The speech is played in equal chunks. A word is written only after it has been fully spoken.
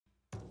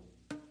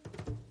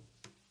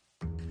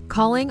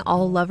calling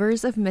all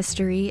lovers of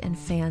mystery and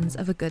fans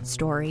of a good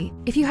story.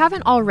 If you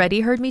haven't already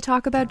heard me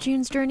talk about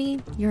June's Journey,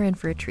 you're in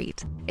for a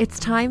treat. It's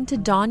time to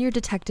don your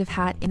detective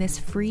hat in this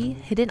free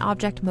hidden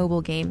object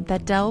mobile game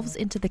that delves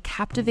into the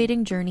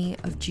captivating journey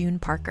of June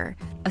Parker,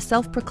 a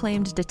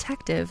self-proclaimed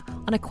detective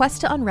on a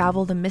quest to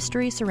unravel the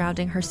mystery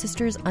surrounding her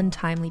sister's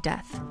untimely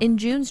death. In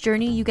June's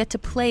Journey, you get to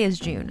play as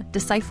June,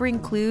 deciphering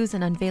clues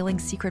and unveiling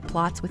secret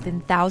plots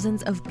within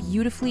thousands of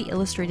beautifully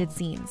illustrated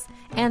scenes.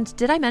 And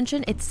did I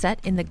mention it's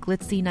set in the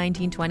glitzy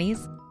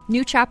 1920s?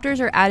 New chapters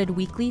are added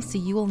weekly, so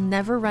you will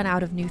never run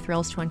out of new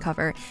thrills to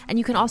uncover, and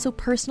you can also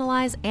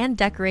personalize and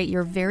decorate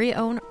your very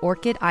own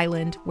Orchid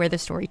Island where the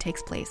story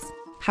takes place.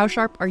 How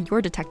sharp are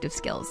your detective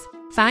skills?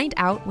 Find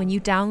out when you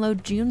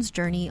download June's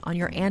Journey on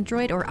your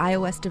Android or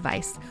iOS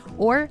device,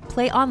 or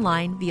play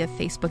online via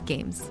Facebook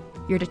Games.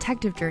 Your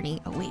detective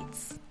journey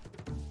awaits.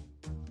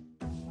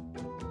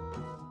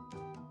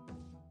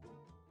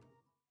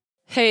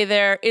 Hey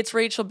there, it's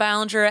Rachel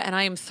Ballinger, and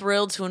I am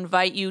thrilled to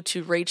invite you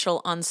to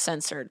Rachel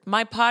Uncensored,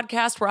 my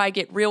podcast where I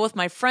get real with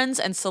my friends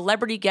and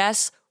celebrity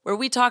guests, where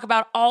we talk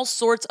about all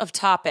sorts of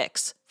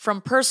topics. From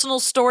personal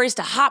stories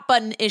to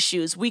hot-button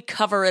issues, we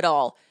cover it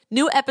all.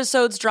 New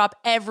episodes drop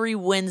every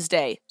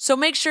Wednesday, so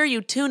make sure you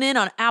tune in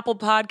on Apple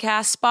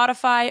Podcasts,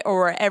 Spotify,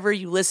 or wherever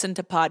you listen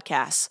to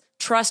podcasts.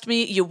 Trust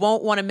me, you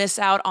won't want to miss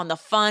out on the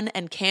fun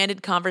and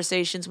candid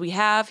conversations we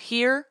have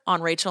here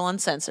on Rachel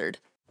Uncensored.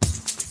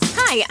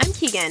 Hi, I'm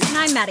Keegan. And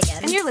I'm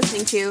Madigan. And you're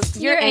listening to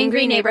Your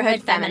Angry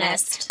Neighborhood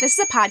Feminist. This is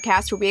a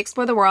podcast where we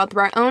explore the world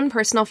through our own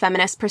personal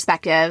feminist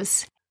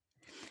perspectives.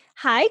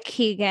 Hi,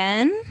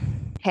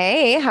 Keegan.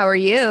 Hey, how are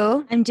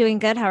you? I'm doing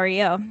good. How are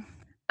you?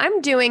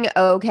 I'm doing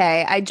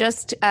okay. I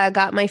just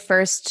got my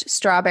first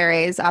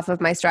strawberries off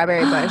of my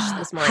strawberry bush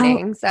this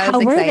morning. So that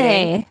was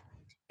exciting. Were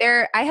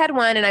they? I had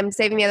one and I'm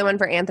saving the other one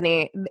for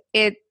Anthony.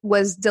 It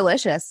was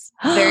delicious.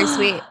 Very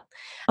sweet.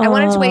 I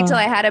wanted to wait till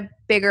I had a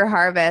bigger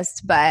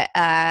harvest, but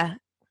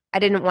I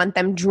didn't want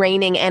them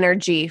draining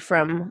energy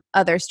from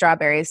other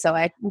strawberries, so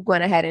I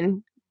went ahead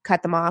and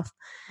cut them off.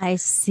 I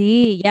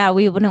see. Yeah,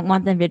 we wouldn't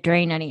want them to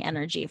drain any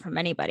energy from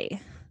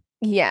anybody.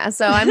 Yeah,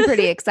 so I'm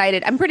pretty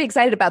excited. I'm pretty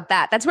excited about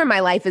that. That's where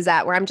my life is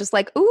at, where I'm just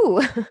like,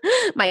 ooh,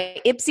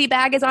 my Ipsy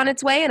bag is on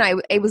its way, and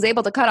I was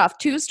able to cut off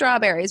 2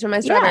 strawberries from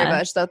my strawberry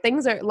bush. So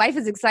life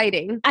is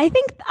exciting. I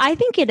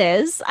think it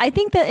is. I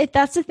think that if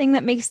that's the thing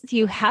that makes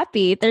you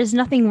happy, there's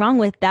nothing wrong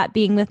with that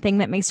being the thing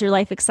that makes your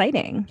life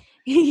exciting.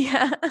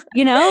 Yeah.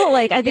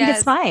 I think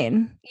it's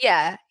fine.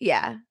 Yeah.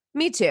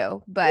 Me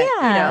too. But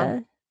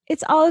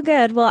it's all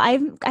good. Well,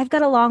 I've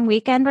got a long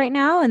weekend right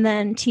now, and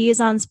then T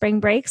is on spring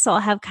break, so I'll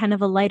have kind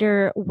of a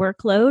lighter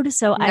workload.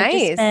 So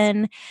nice.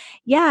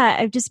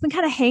 I've just been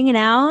kind of hanging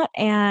out,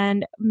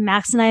 and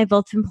Max and I have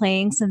both been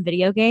playing some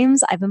video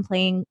games. I've been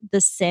playing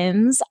The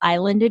Sims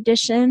Island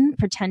Edition,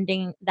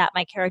 pretending that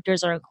my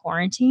characters are in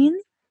quarantine.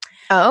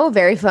 Oh,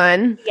 very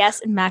fun.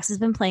 Yes, and Max has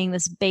been playing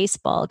this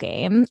baseball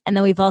game. And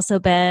then we've also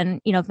been,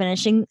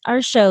 finishing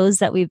our shows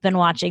that we've been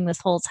watching this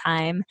whole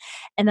time.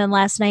 And then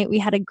last night we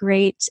had a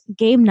great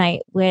game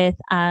night with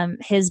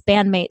his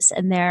bandmates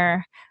and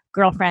their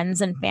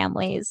girlfriends and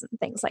families and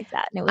things like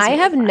that. And it was I really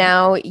have fun.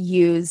 now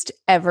used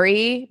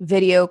every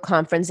video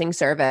conferencing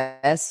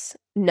service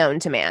known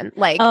to man.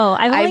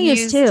 I've only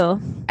used 2.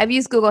 I've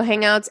used Google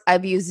Hangouts.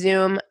 I've used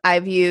Zoom.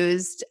 I've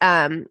used,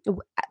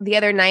 the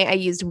other night I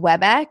used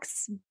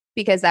WebEx,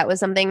 because that was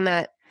something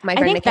that my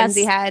friend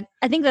Mackenzie had.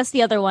 I think that's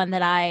the other one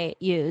that I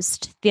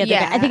used the other day.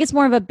 I think it's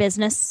more of a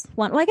business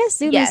one. Well, I guess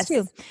Zoom is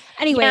too.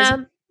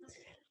 Anyways.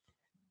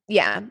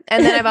 Yeah.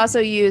 And then I've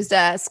also used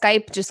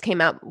Skype just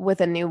came out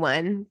with a new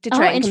one to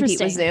try and compete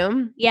with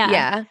Zoom.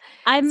 Yeah.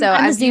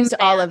 I've used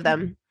all of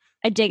them.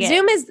 I dig it.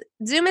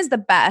 Zoom is the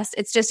best.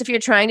 It's just if you're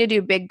trying to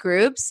do big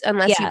groups,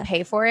 unless you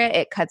pay for it,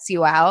 it cuts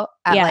you out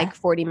at like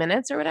 40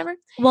 minutes or whatever.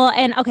 Well,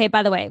 and okay,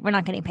 by the way, we're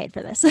not getting paid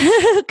for this.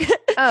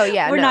 Oh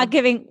yeah.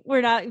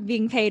 We're not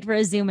being paid for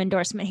a Zoom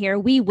endorsement here.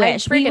 We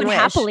wish. We would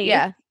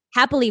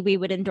happily we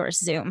would endorse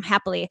Zoom.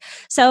 Happily.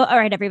 So, all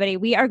right, everybody,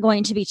 we are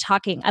going to be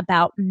talking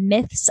about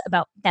myths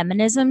about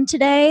feminism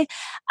today.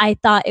 I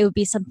thought it would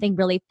be something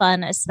really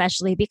fun,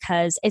 especially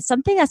because it's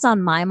something that's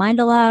on my mind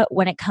a lot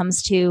when it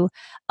comes to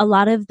a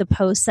lot of the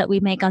posts that we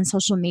make on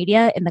social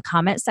media in the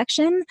comment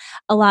section.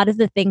 A lot of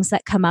the things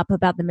that come up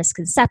about the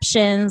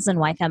misconceptions and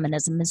why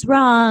feminism is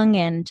wrong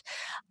and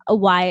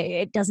why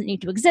it doesn't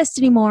need to exist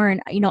anymore,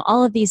 and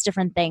all of these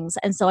different things.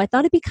 And so I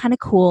thought it'd be kind of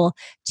cool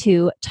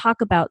to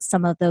talk about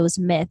some of those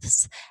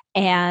myths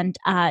and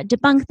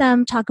debunk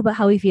them, talk about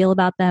how we feel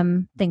about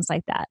them, things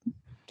like that.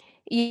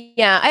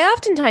 Yeah, I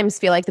oftentimes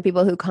feel like the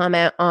people who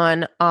comment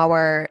on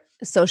our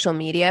social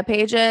media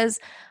pages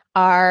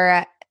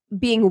are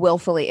being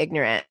willfully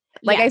ignorant.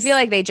 I feel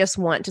like they just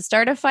want to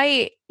start a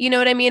fight. You know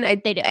what I mean?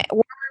 They do.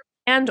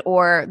 and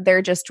or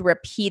they're just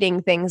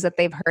repeating things that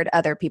they've heard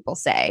other people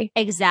say.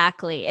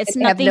 Exactly. It's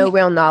They have nothing. no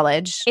real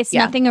knowledge. It's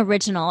nothing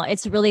original.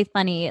 It's really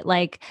funny.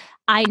 Like,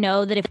 I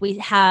know that if we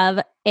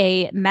have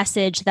a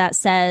message that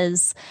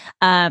says,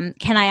 can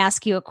I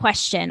ask you a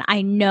question?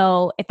 I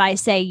know if I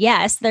say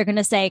yes, they're going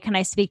to say, can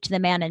I speak to the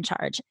man in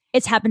charge?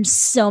 It's happened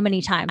so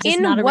many times. It's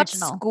not what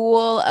original.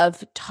 School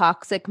of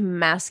toxic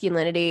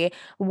masculinity,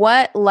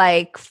 what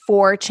like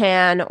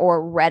 4chan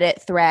or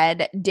Reddit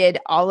thread did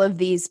all of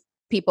these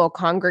people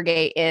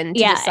congregate in to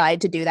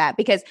decide to do that?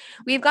 Because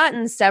we've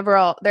gotten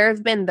there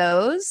have been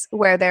those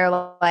where they're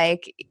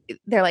like,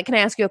 can I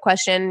ask you a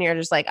question? And you're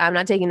just like, I'm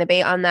not taking the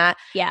bait on that.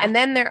 Yeah. And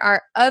then there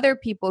are other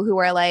people who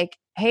are like,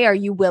 hey, are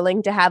you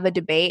willing to have a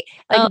debate?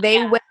 Like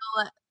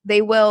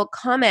they will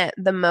comment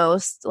the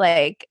most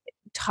like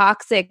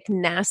toxic,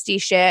 nasty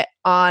shit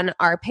on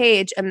our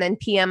page and then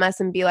PM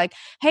us and be like,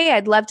 hey,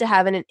 I'd love to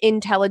have an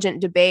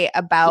intelligent debate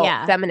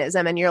about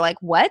feminism. And you're like,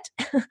 what?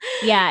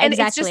 Yeah, and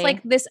exactly. It's just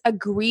like this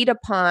agreed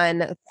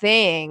upon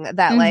thing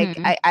that like,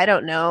 I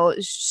don't know,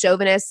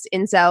 chauvinists,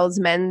 incels,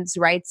 men's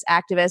rights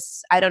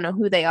activists, I don't know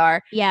who they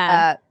are.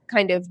 Yeah.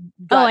 Kind of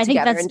got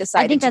together and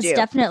decided I think that's to do.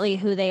 definitely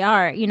who they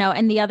are, you know.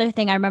 And the other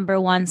thing, I remember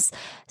once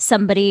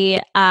somebody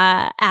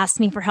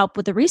asked me for help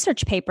with a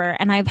research paper,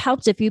 and I've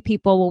helped a few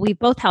people. Well, we've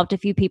both helped a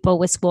few people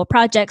with school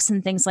projects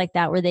and things like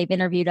that where they've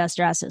interviewed us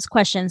or asked us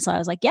questions. So I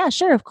was like, yeah,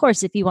 sure, of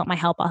course. If you want my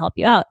help, I'll help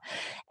you out.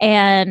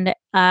 And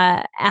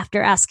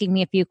after asking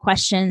me a few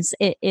questions,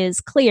 it is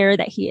clear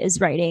that he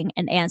is writing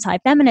an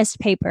anti-feminist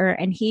paper,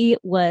 and he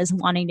was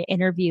wanting to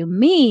interview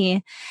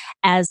me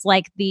as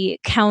like the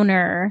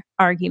counter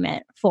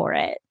argument for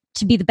it,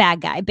 to be the bad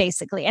guy,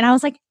 basically. And I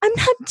was like, I'm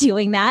not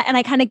doing that. And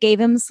I kind of gave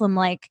him some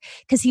like,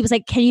 because he was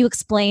like, can you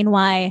explain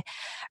why,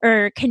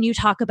 or can you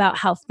talk about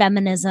how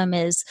feminism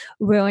is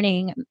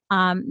ruining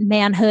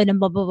manhood and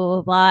blah, blah, blah,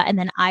 blah, blah. And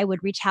then I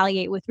would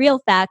retaliate with real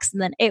facts.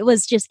 And then it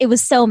was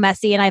so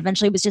messy. And I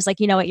eventually was just like,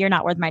 you know what, you're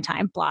not worth my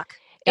time. Block.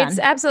 Done. It's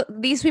absolutely,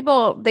 these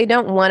people, they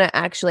don't want to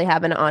actually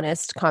have an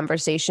honest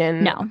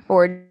conversation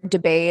or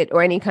debate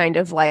or any kind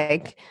of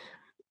like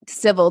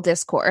civil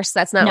discourse.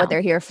 That's not what they're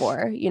here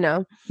for, you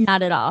know?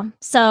 Not at all.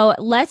 So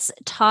let's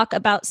talk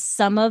about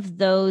some of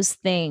those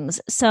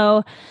things.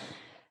 So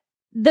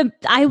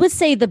I would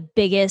say the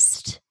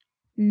biggest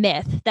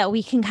myth that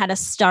we can kind of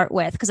start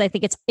with, because I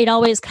think it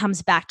always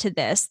comes back to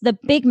this. The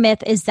big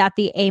myth is that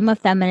the aim of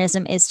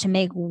feminism is to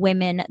make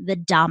women the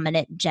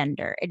dominant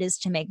gender. It is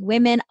to make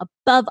women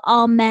above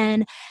all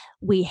men.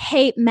 We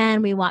hate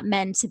men. We want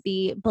men to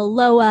be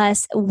below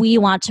us. We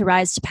want to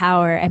rise to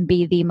power and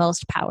be the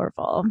most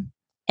powerful.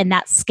 And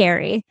that's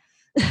scary.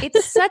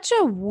 It's such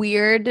a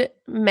weird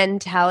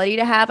mentality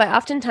to have. I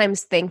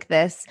oftentimes think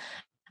this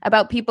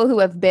about people who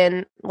have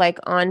been like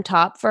on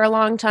top for a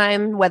long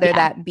time, whether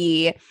that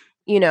be,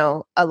 you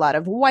know, a lot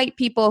of white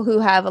people who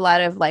have a lot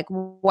of like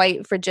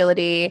white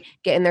fragility,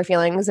 getting their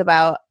feelings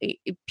about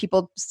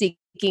people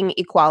seeking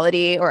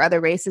equality or other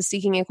races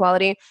seeking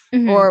equality,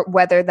 or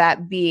whether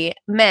that be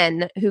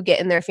men who get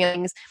in their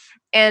feelings.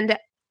 And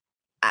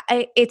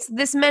it's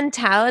this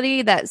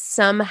mentality that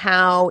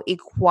somehow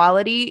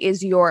equality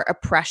is your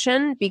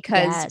oppression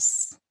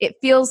because it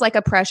feels like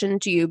oppression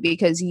to you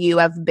because you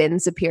have been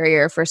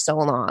superior for so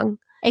long.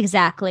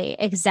 Exactly.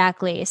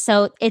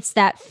 So it's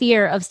that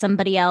fear of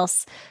somebody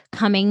else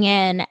coming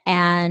in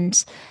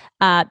and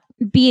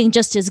being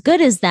just as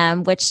good as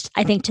them, which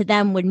I think to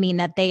them would mean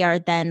that they are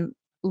then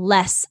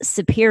less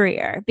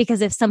superior, because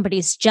if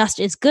somebody's just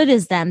as good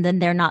as them, then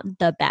they're not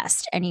the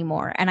best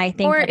anymore. And I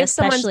think or that if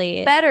especially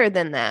someone's better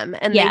than them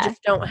and they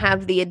just don't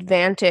have the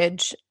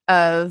advantage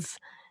of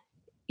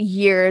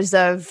years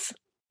of,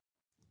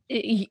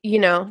 you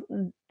know,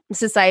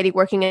 society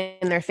working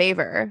in their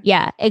favor.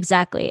 Yeah,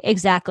 exactly.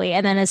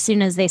 And then as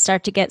soon as they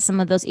start to get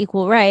some of those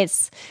equal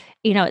rights,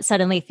 you know, it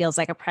suddenly feels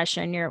like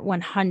oppression. You're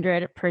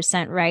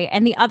 100% right.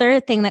 And the other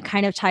thing that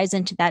kind of ties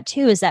into that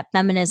too is that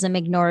feminism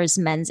ignores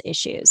men's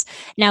issues.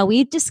 Now,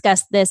 we've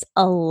discussed this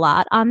a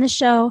lot on the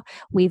show.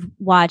 We've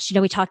watched, you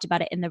know, we talked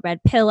about it in the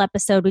Red Pill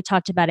episode. We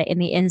talked about it in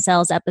the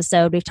Incels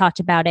episode. We've talked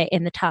about it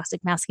in the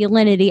Toxic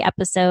Masculinity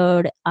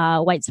episode,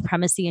 White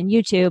Supremacy and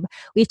YouTube.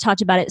 We've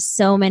talked about it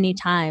so many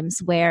times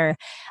where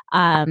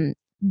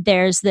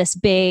there's this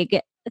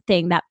big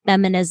thing that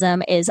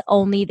feminism is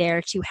only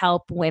there to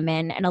help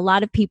women. And a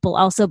lot of people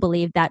also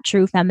believe that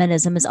true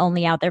feminism is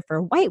only out there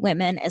for white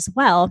women as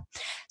well.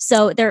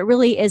 So there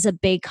really is a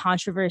big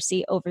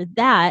controversy over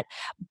that.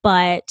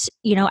 But,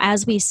 you know,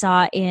 as we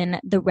saw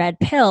in the Red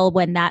Pill,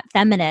 when that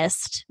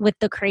feminist with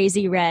the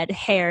crazy red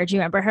hair, do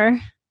you remember her?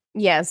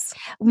 Yes.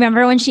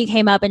 Remember when she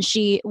came up and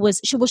she was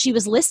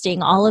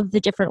listing all of the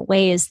different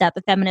ways that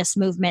the feminist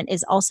movement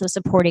is also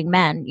supporting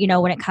men, you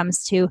know, when it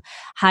comes to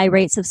high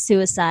rates of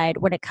suicide,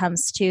 when it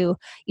comes to,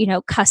 you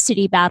know,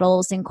 custody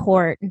battles in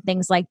court and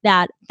things like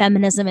that.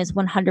 Feminism is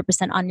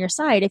 100% on your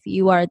side if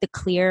you are the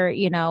clear,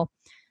 you know,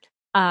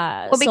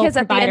 sole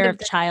provider of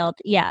child.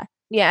 Yeah.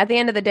 Yeah, at the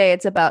end of the day,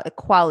 it's about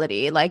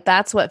equality. Like,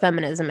 that's what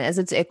feminism is.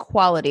 It's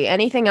equality.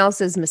 Anything else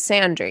is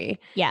misandry.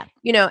 Yeah.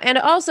 You know, and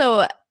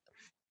also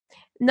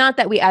not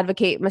that we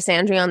advocate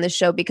misandry on this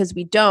show because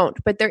we don't,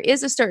 but there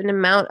is a certain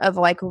amount of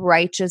like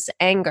righteous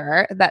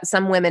anger that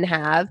some women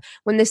have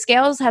when the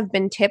scales have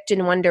been tipped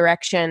in one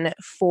direction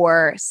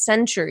for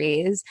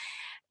centuries.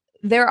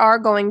 There are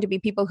going to be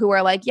people who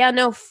are like, yeah,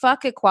 no,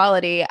 fuck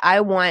equality.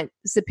 I want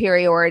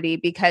superiority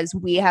because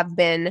we have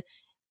been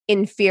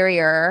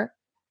inferior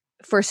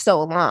for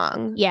so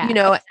long, Yeah,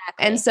 exactly.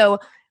 exactly. And so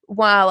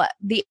while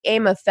the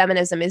aim of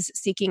feminism is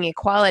seeking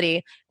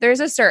equality, there's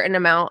a certain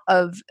amount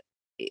of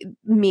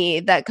me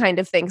that kind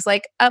of thinks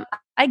like,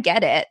 I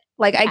get it.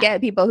 Like, I get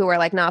people who are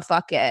like, nah,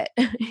 fuck it.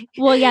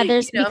 Well, yeah,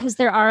 because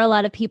there are a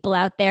lot of people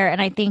out there. And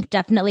I think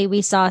definitely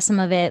we saw some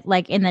of it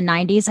like in the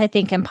 90s, I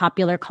think in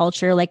popular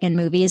culture, like in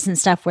movies and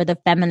stuff where the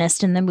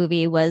feminist in the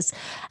movie was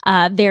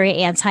very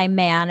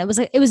anti-man. It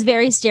was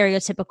very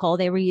stereotypical.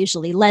 They were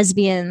usually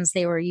lesbians.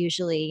 They were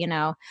usually,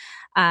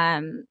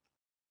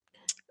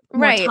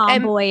 more right.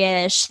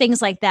 tomboyish,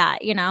 things like that,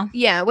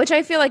 Yeah, which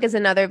I feel like is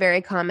another very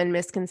common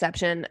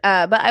misconception.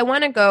 But I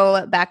want to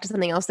go back to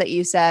something else that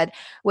you said,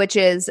 which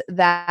is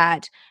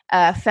that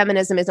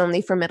feminism is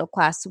only for middle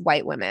class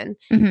white women.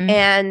 Mm-hmm.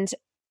 And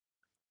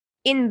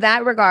in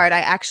that regard, I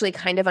actually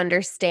kind of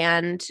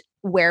understand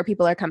where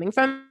people are coming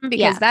from,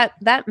 because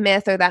that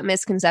myth or that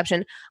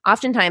misconception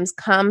oftentimes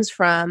comes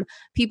from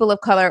people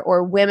of color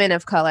or women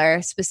of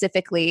color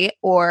specifically,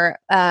 or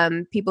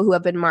people who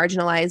have been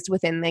marginalized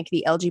within like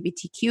the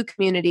LGBTQ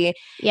community.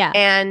 Yeah.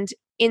 And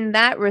in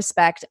that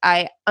respect,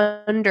 I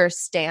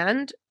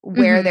understand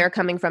where they're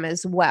coming from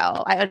as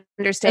well. I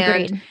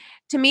understand. Agreed.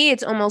 To me,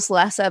 it's almost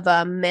less of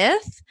a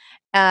myth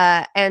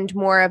and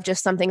more of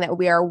just something that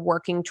we are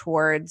working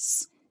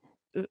towards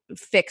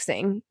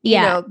fixing,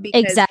 because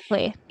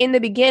exactly. in the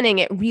beginning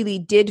it really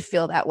did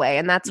feel that way,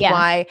 and that's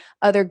why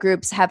other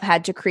groups have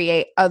had to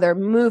create other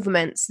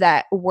movements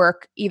that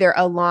work either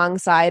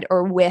alongside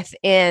or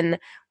within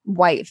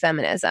white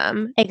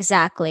feminism.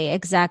 Exactly,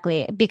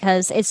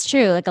 because it's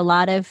true, like a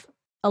lot of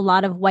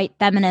white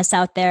feminists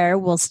out there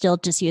will still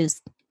just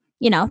use,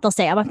 they'll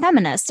say I'm a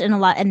feminist,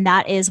 and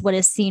that is what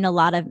is seen a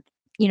lot of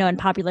in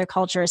popular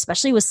culture,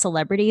 especially with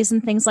celebrities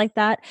and things like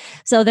that.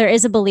 So there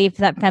is a belief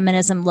that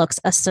feminism looks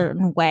a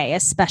certain way,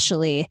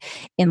 especially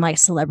in like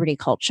celebrity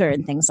culture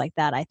and things like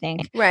that, I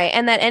think. Right.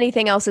 And that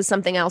anything else is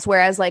something else.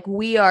 Whereas like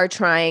we are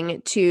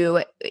trying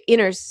to,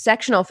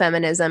 intersectional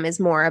feminism is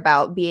more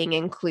about being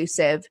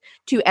inclusive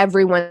to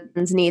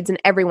everyone's needs and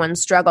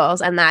everyone's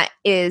struggles. And that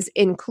is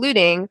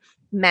including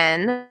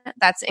men,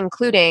 that's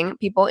including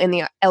people in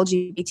the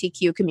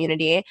LGBTQ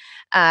community,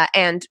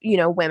 and,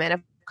 women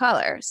of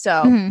color.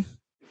 So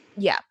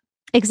yeah.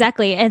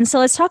 Exactly. And so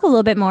let's talk a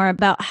little bit more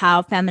about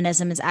how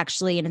feminism is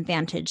actually an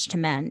advantage to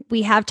men.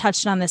 We have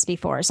touched on this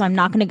before, so I'm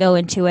not going to go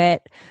into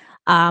it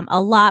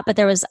a lot, but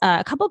there was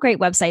a couple great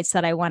websites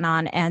that I went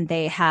on and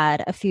they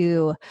had a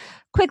few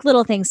quick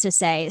little things to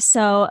say.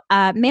 So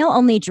Male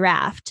Only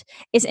Draft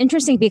is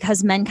interesting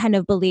because men kind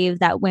of believe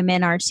that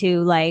women are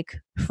too like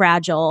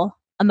fragile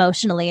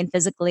emotionally and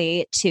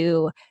physically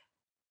to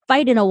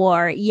fight in a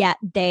war, yet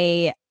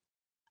they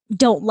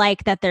don't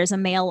like that there's a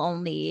male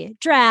only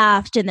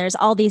draft and there's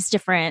all these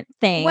different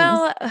things.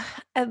 Well,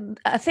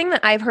 a thing that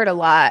I've heard a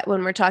lot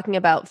when we're talking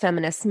about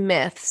feminist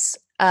myths,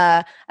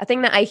 a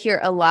thing that I hear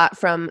a lot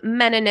from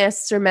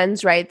meninists or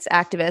men's rights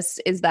activists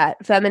is that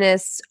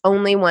feminists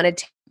only want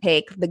to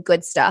take the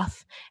good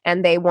stuff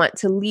and they want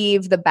to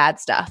leave the bad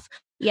stuff.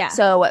 Yeah.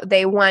 So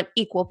they want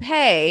equal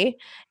pay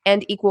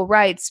and equal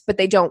rights, but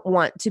they don't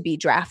want to be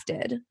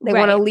drafted. They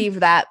want to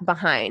leave that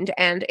behind.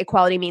 And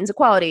equality means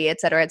equality,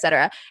 et cetera, et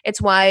cetera. It's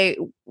why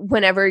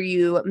whenever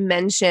you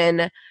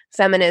mention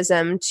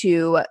feminism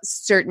to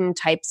certain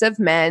types of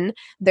men,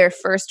 their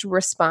first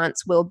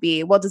response will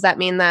be, well, does that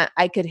mean that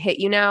I could hit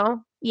you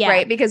now? Yeah.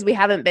 Right. Because we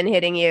haven't been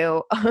hitting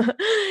you.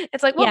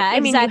 It's like, well, yeah, I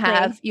mean,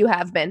 exactly. you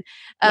have been.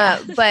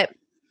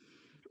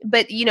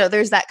 But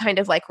there's that kind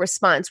of like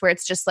response where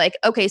it's just like,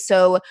 okay,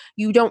 so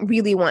you don't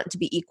really want to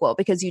be equal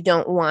because you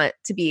don't want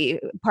to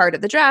be part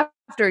of the draft,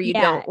 or you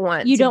don't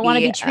want to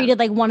be treated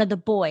like one of the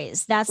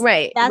boys. That's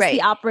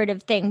the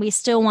operative thing. We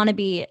still want to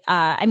be,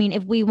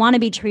 if we want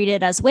to be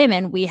treated as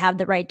women, we have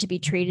the right to be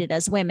treated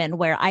as women,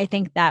 where I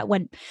think that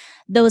when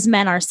those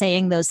men are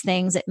saying those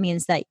things, it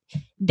means that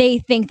they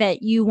think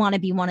that you want to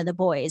be one of the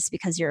boys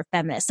because you're a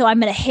feminist. So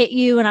I'm going to hit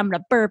you and I'm going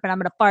to burp and I'm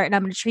going to fart and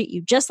I'm going to treat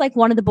you just like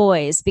one of the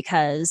boys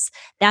because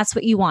that's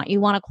what you want. You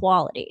want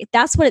equality.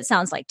 That's what it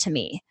sounds like to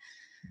me.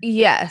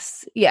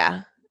 Yes.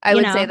 Yeah. I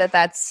would say that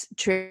that's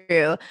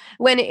true.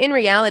 When in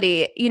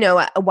reality,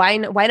 why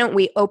don't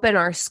we open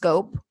our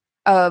scope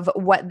of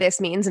what this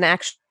means and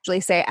actually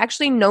say,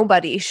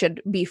 nobody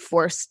should be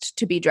forced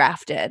to be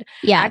drafted.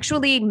 Yeah.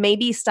 Actually,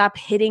 maybe stop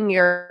hitting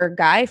your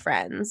guy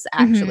friends,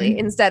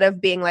 instead of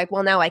being like,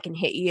 well, now I can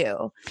hit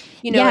you.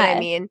 You know what I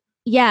mean?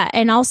 Yeah.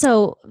 And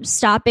also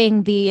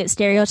stopping the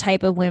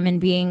stereotype of women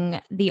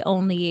being the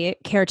only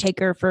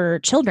caretaker for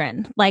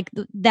children. Like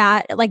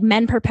that, like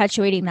men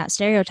perpetuating that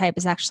stereotype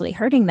is actually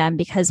hurting them,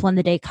 because when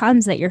the day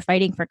comes that you're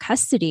fighting for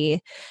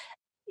custody,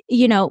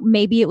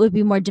 maybe it would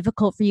be more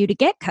difficult for you to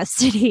get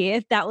custody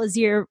if that was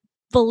your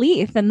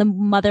belief, and the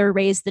mother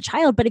raised the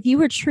child. But if you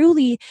were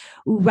truly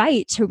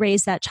right to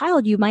raise that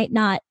child, you might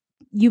not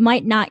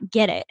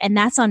get it. And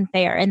that's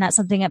unfair. And that's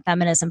something that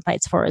feminism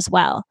fights for as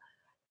well.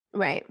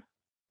 Right.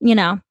 You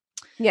know?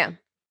 Yeah.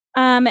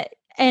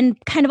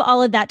 And kind of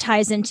all of that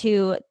ties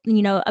into,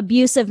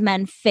 abusive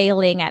men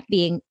failing at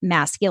being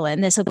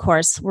masculine. This, of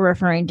course, we're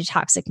referring to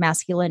toxic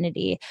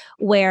masculinity,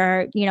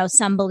 where,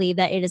 some believe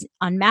that it is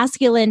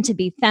unmasculine to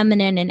be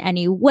feminine in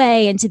any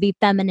way, and to be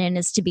feminine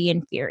is to be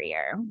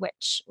inferior,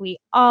 which we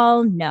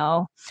all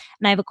know.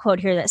 And I have a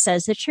quote here that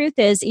says, "The truth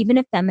is, even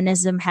if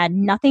feminism had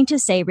nothing to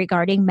say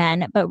regarding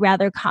men, but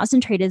rather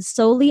concentrated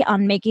solely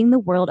on making the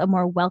world a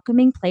more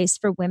welcoming place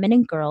for women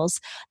and girls,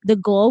 the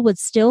goal would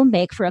still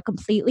make for a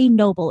completely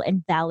noble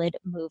and valid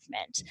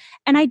movement."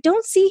 And I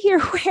don't see here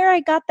where I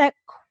got that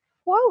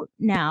quote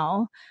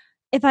now.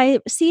 If I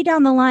see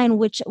down the line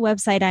which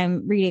website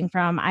I'm reading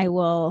from, I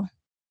will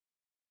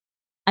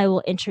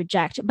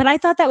interject. But I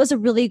thought that was a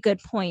really good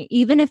point.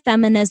 Even if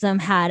feminism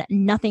had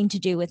nothing to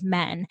do with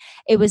men,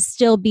 it would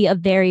still be a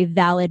very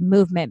valid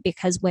movement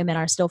because women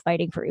are still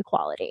fighting for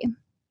equality.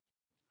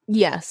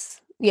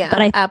 Yes.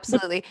 Yeah,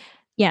 absolutely.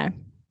 Yeah.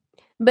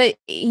 But,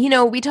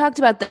 we talked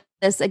about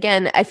this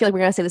again. I feel like we're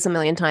going to say this a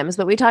million times,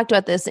 but we talked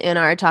about this in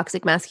our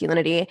toxic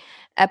masculinity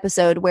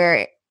episode,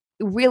 where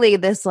really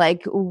this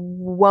like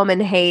woman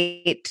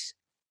hate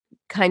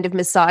kind of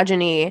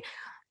misogyny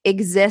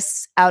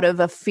exists out of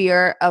a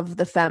fear of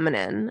the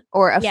feminine,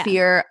 or a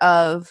fear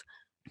of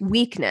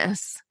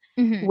weakness,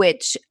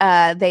 which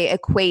they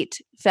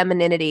equate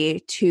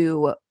femininity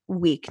to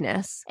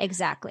weakness.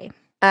 Exactly.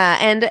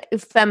 And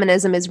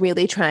feminism is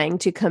really trying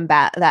to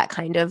combat that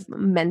kind of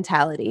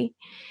mentality.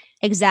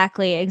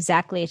 Exactly.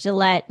 To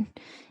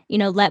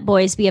let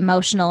boys be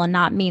emotional and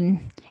not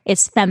mean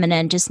it's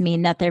feminine, just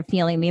mean that they're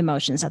feeling the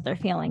emotions that they're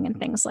feeling and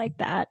things like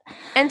that.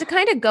 And to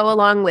kind of go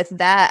along with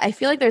that, I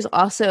feel like there's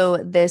also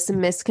this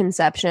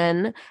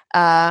misconception.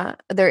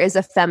 There is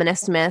a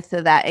feminist myth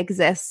that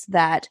exists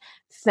that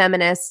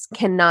feminists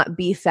cannot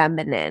be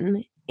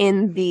feminine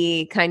in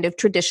the kind of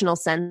traditional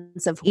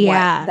sense of what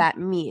that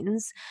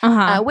means.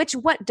 Which,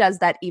 what does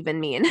that even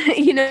mean?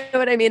 You know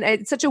what I mean?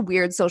 It's such a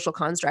weird social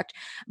construct.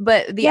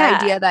 But the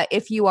idea that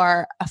if you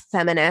are a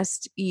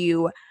feminist,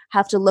 you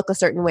have to look a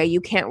certain way. You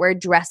can't wear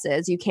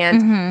dresses. You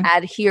can't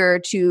adhere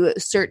to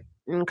certain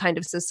kind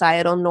of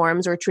societal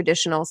norms or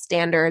traditional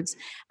standards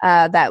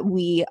that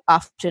we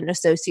often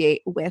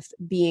associate with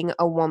being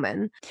a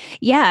woman.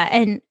 Yeah.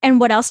 And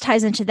what else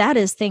ties into that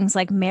is things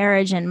like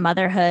marriage and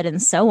motherhood and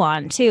so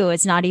on too.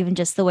 It's not even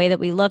just the way that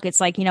we look.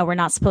 It's like, we're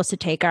not supposed to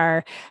take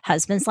our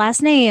husband's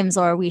last names,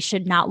 or we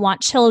should not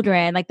want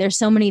children. Like there's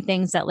so many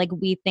things that like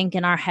we think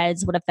in our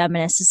heads what a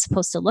feminist is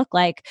supposed to look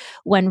like,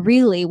 when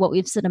really what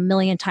we've said a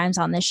million times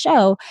on this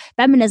show,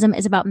 feminism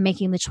is about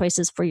making the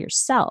choices for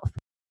yourself.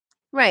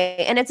 Right.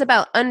 And it's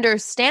about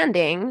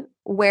understanding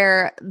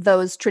where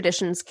those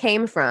traditions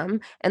came from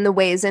and the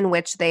ways in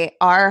which they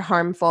are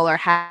harmful or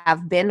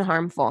have been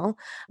harmful.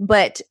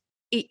 But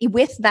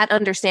with that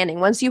understanding,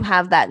 once you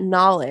have that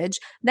knowledge,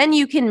 then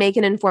you can make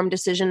an informed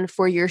decision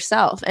for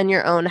yourself and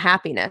your own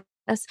happiness.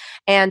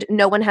 And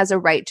no one has a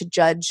right to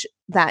judge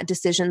that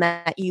decision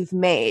that you've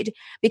made,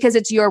 because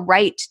it's your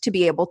right to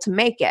be able to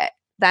make it.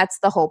 That's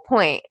the whole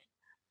point.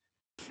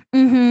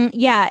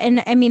 Yeah.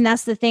 And I mean,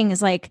 that's the thing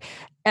is like,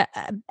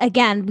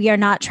 again, we are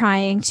not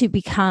trying to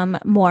become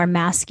more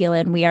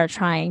masculine. We are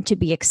trying to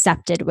be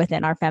accepted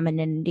within our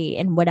femininity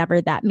and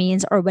whatever that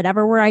means, or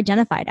whatever we're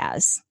identified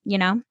as,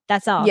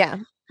 that's all. Yeah.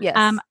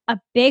 Yes. A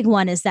big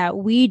one is that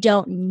we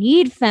don't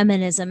need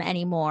feminism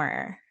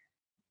anymore.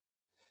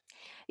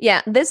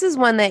 Yeah. This is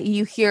one that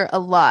you hear a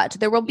lot.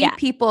 There will be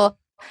people,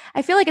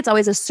 I feel like it's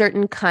always a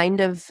certain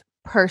kind of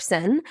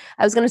person.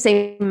 I was going to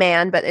say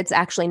man, but it's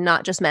actually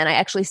not just men. I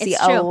actually see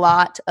a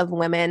lot of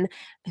women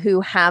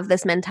who have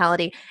this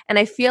mentality. And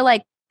I feel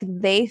like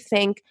they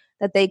think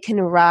that they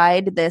can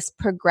ride this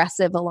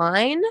progressive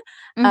line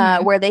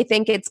where they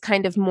think it's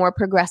kind of more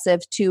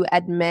progressive to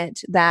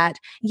admit that,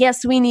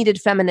 yes, we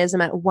needed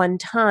feminism at one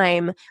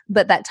time,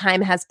 but that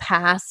time has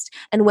passed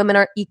and women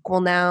are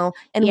equal now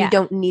and we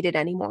don't need it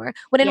anymore.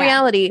 When in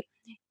reality,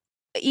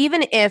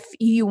 even if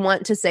you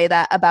want to say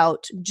that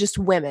about just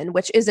women,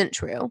 which isn't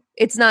true,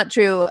 it's not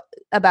true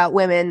about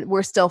women.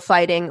 We're still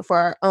fighting for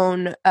our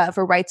own,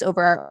 for rights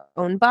over our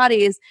own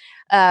bodies.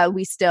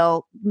 We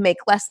still make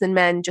less than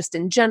men just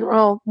in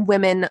general,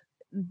 women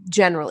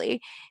generally.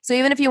 So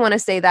even if you want to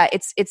say that,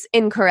 it's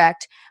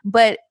incorrect,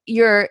 but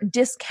you're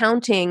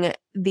discounting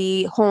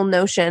the whole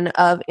notion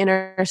of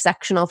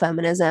intersectional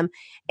feminism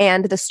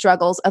and the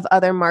struggles of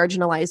other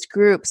marginalized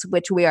groups,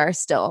 which we are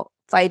still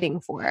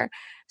fighting for.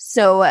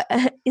 So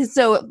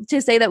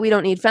to say that we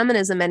don't need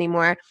feminism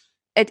anymore,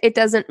 it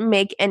doesn't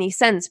make any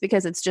sense,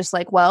 because it's just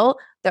like, well,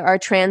 There are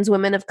trans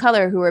women of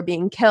color who are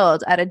being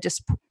killed at a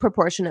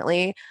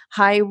disproportionately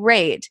high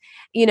rate.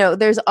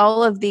 There's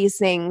all of these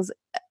things,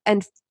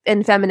 and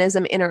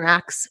feminism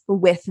interacts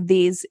with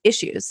these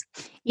issues.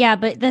 Yeah,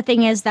 but the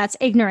thing is, that's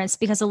ignorance,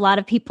 because a lot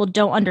of people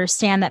don't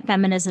understand that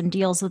feminism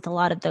deals with a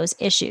lot of those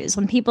issues.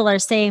 When people are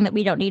saying that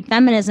we don't need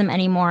feminism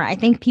anymore, I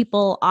think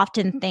people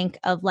often think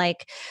of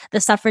like the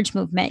suffrage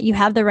movement. You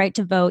have the right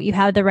to vote, you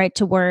have the right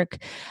to work,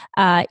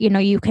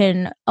 you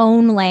can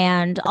own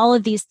land, all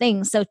of these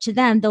things. So to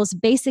them, those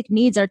basic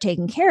needs are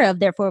taken care of.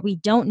 Therefore, we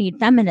don't need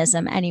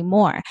feminism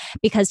anymore,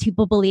 because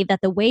people believe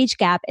that the wage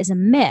gap is a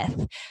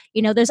myth.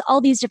 There's all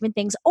these different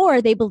things,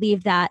 or they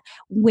believe that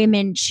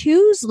women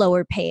choose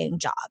lower paying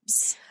jobs.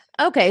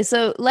 Okay,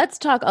 so let's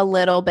talk a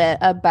little bit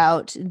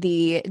about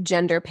the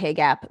gender pay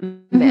gap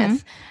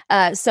myth.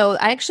 So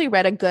I actually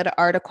read a good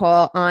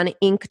article on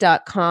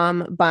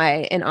Inc.com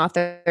by an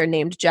author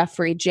named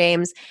Jeffrey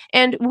James,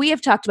 and we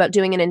have talked about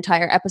doing an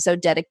entire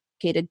episode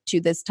dedicated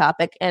to this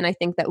topic, and I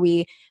think that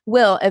we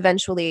will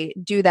eventually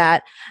do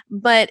that.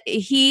 But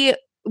he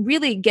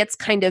really gets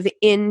kind of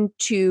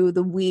into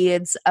the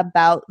weeds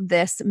about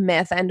this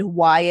myth and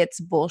why it's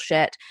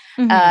bullshit,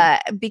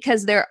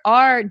 because there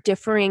are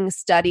differing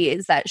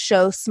studies that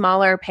show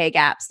smaller pay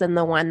gaps than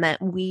the one that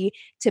we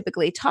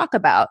typically talk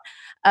about.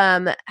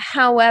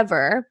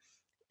 However,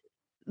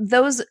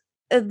 those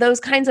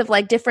kinds of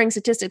like differing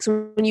statistics,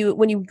 when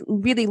you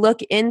really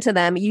look into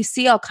them, you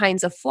see all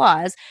kinds of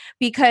flaws,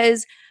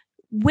 because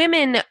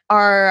women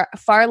are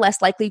far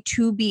less likely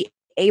to be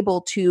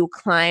able to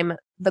climb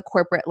the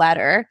corporate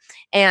ladder.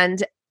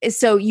 And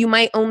so you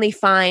might only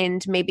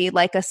find maybe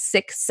like a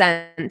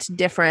 6-cent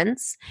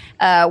difference,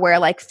 where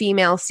like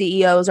female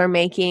CEOs are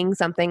making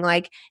something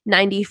like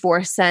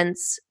 94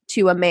 cents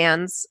to a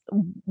man's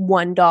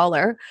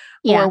 $1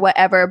 or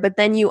whatever. But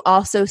then you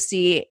also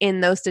see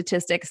in those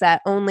statistics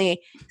that only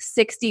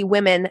 60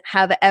 women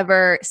have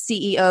ever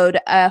CEO'd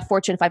a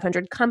Fortune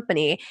 500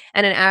 company,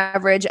 and an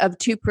average of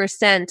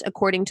 2%,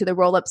 according to the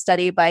roll-up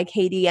study by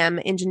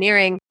KDM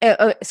Engineering.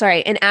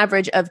 An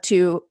average of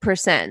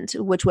 2%,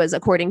 which was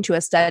according to a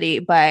study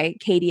by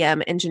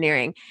KDM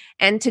Engineering.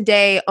 And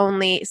today,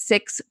 only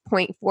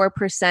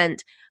 6.4%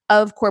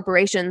 of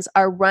corporations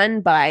are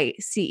run by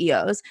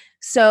CEOs.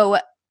 So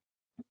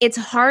it's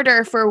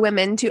harder for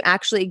women to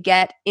actually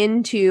get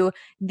into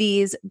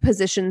these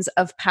positions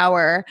of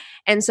power.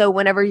 And so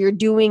whenever you're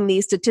doing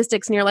these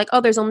statistics and you're like,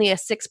 oh, there's only a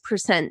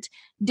 6%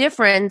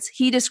 difference,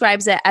 he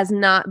describes it as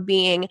not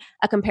being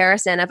a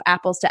comparison of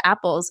apples to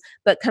apples,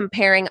 but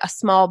comparing a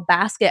small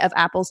basket of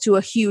apples to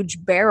a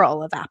huge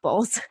barrel of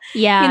apples.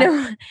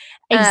 Yeah,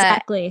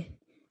 exactly.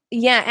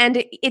 Yeah,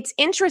 and it's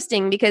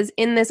interesting because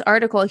in this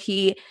article,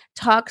 he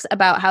talks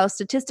about how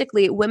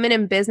statistically women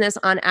in business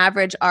on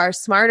average are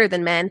smarter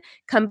than men.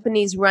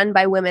 Companies run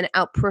by women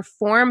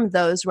outperform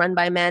those run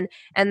by men,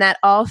 and that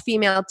all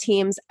female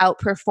teams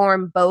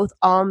outperform both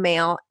all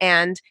male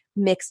and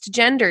mixed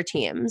gender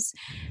teams.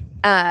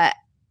 And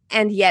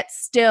yet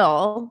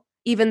still,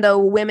 even though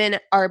women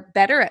are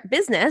better at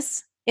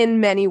business in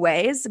many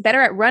ways,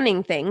 better at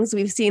running things,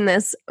 we've seen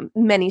this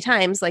many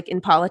times, like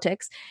in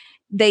politics,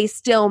 they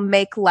still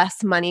make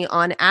less money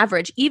on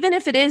average, even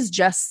if it is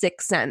just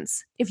 6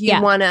 cents, if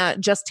you want to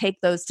just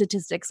take those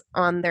statistics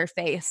on their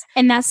face.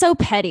 And that's so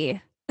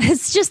petty.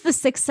 It's just the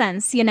 6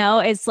 cents,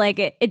 it's like,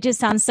 it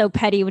just sounds so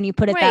petty when you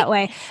put it that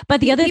way.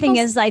 But the other thing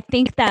is, I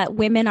think that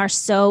women are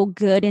so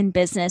good in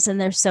business and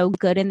they're so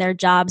good in their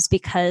jobs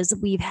because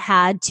we've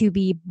had to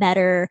be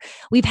better.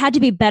 We've had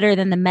to be better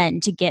than the men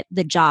to get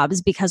the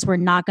jobs, because we're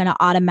not going to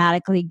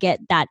automatically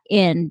get that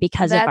in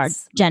because of our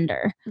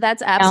gender.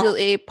 That's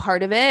absolutely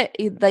part of it.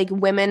 Like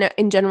women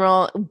in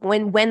general,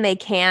 when they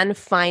can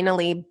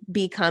finally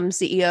become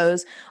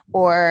CEOs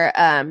or,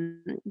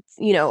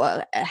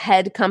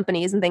 head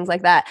companies and things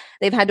like that,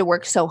 they've had to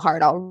work so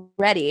hard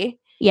already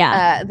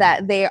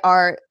that they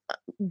are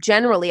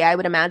generally, I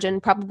would imagine,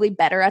 probably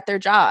better at their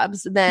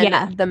jobs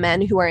than the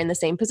men who are in the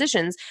same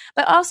positions.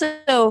 But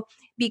also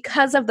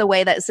because of the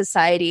way that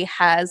society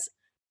has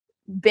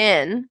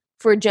been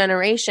for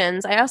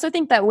generations, I also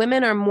think that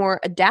women are more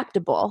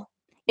adaptable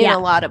in a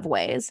lot of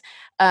ways.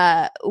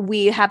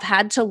 We have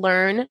had to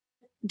learn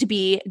to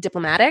be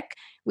diplomatic.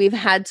 We've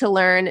had to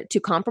learn to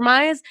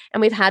compromise,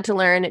 and we've had to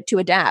learn to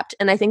adapt.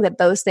 And I think that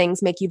those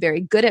things make you very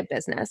good at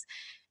business.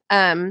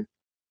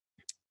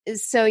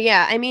 So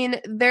yeah, I mean,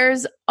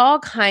 there's all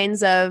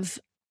kinds of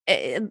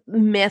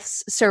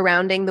myths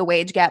surrounding the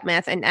wage gap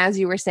myth. And as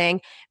you were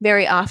saying,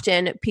 very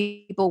often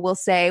people will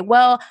say,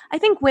 well, I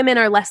think women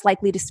are less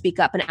likely to speak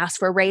up and ask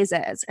for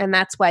raises, and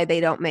that's why they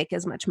don't make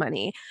as much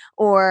money.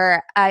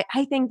 Or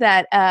I think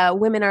that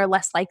women are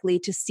less likely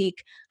to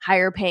seek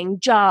higher paying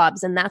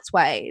jobs, and that's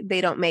why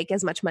they don't make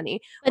as much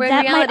money. But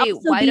that might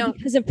also be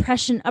because of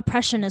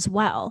oppression as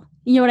well.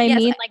 You know what I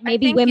mean? Like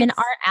maybe women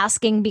aren't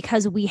asking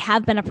because we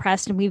have been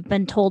oppressed and we've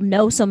been told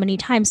no so many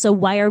times. So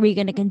why are we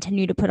going to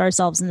continue to put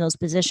ourselves in those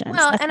positions?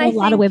 Well, that's what a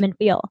lot of women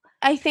feel.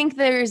 I think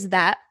there's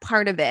that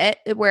part of it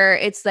where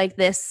it's like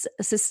this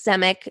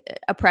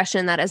systemic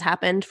oppression that has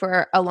happened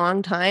for a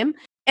long time.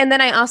 And then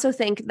I also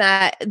think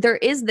that there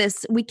is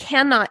this, we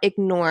cannot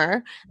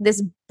ignore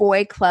this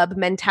boy club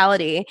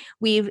mentality.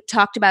 We've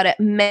talked about it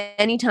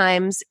many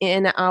times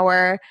in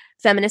our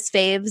Feminist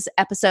Faves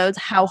episodes,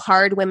 how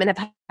hard women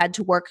have had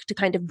to work to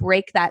kind of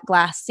break that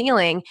glass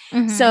ceiling.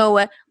 Mhm.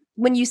 So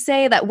when you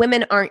say that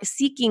women aren't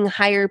seeking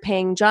higher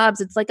paying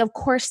jobs, it's like, of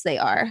course they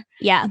are.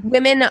 Yeah.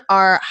 Women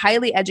are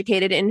highly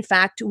educated. In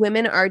fact,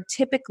 women are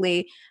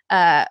typically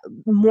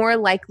more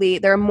likely,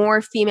 there are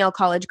more female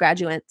college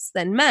graduates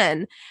than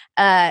men.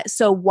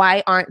 So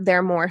why aren't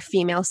there more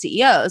female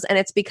CEOs? And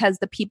it's because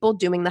the people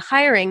doing the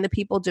hiring, the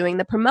people doing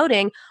the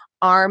promoting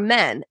are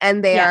men,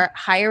 and they are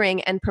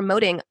hiring and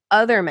promoting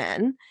other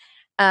men.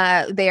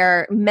 They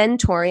are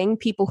mentoring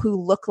people who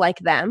look like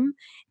them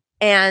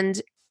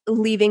and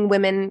leaving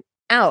women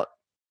out.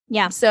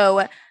 Yeah.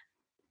 So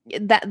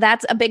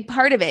that's a big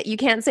part of it. You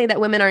can't say that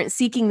women aren't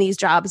seeking these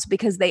jobs,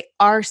 because they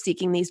are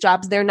seeking these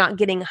jobs. They're not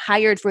getting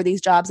hired for these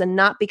jobs, and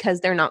not because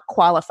they're not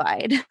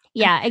qualified.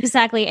 Yeah,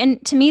 exactly.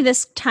 And to me,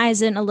 this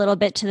ties in a little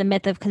bit to the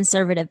myth of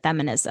conservative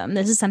feminism.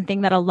 This is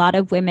something that a lot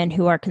of women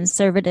who are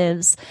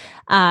conservatives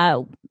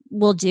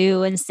will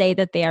do and say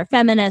that they are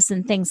feminists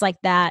and things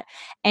like that.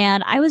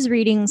 And I was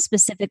reading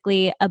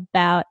specifically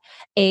about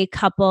a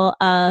couple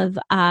of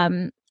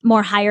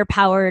more higher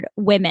powered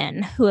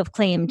women who have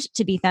claimed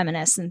to be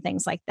feminists and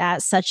things like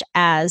that, such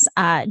as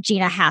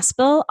Gina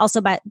Haspel.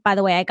 Also, by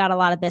the way, I got a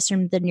lot of this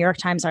from the New York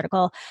Times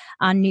article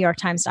on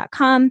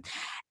newyorktimes.com.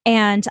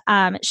 And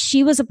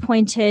she was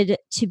appointed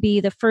to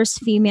be the first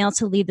female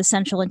to lead the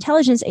Central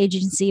Intelligence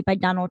Agency by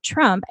Donald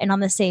Trump. And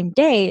on the same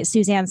day,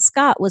 Suzanne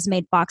Scott was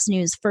made Fox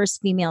News'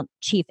 first female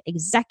chief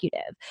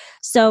executive.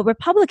 So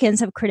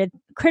Republicans have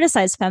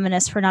criticized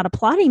feminists for not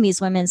applauding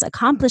these women's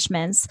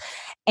accomplishments.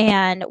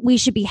 And we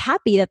should be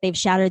happy that they've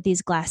shattered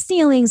these glass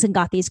ceilings and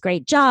got these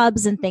great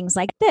jobs and things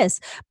like this.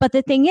 But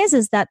the thing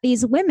is that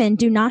these women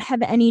do not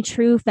have any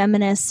true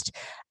feminist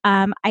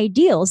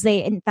ideals.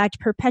 They, in fact,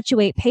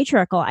 perpetuate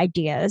patriarchal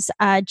ideas.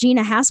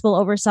 Gina Haspel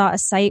oversaw a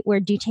site where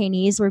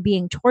detainees were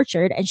being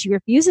tortured, and she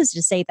refuses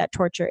to say that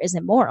torture is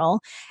immoral.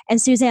 And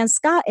Suzanne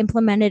Scott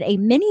implemented a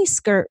mini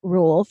skirt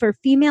rule for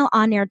female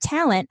on-air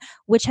talent,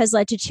 which has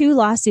led to 2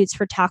 lawsuits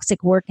for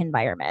toxic work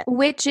environment.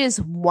 Which is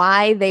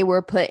why they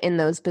were put in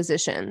those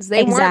positions.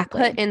 They weren't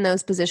put in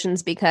those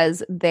positions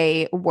because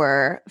they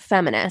were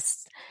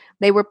feminists.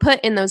 They were put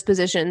in those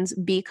positions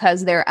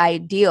because their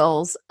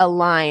ideals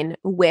align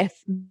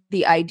with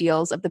the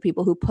ideals of the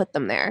people who put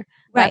them there.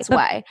 That's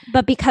why.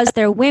 But because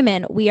they're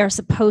women, we are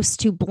supposed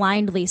to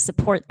blindly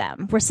support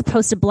them. We're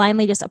supposed to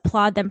blindly just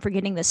applaud them for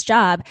getting this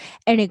job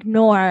and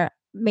ignore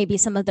maybe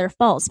some of their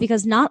faults,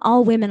 because not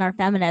all women are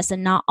feminists,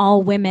 and not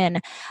all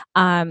women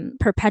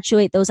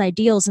perpetuate those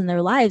ideals in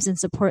their lives and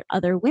support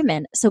other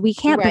women. So we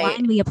can't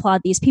blindly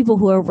applaud these people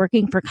who are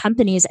working for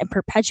companies and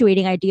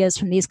perpetuating ideas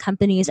from these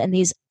companies and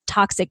these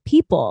toxic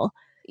people.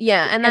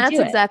 Yeah, and that's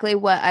exactly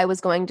what I was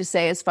going to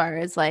say, as far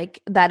as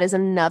like, that is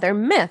another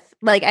myth.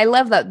 Like, I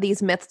love that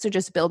these myths are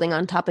just building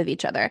on top of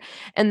each other.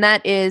 And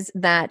that is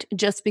that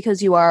just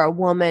because you are a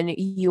woman,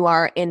 you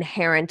are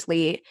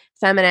inherently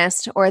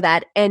feminist, or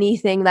that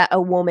anything that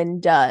a woman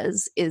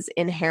does is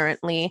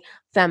inherently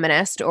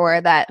feminist,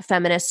 or that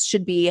feminists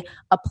should be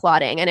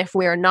applauding. And if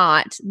we're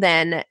not,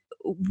 then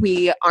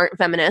we aren't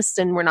feminists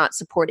and we're not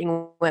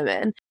supporting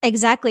women.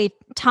 Exactly.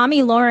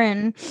 Tommy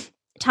Lauren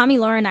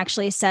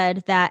actually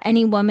said that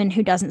any woman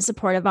who doesn't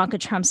support Ivanka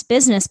Trump's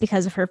business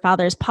because of her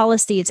father's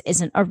policies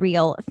isn't a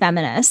real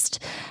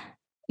feminist.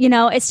 You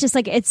know, it's just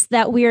like, it's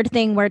that weird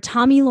thing where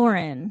Tommy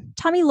Lauren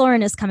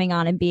is coming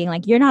on and being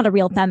like, you're not a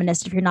real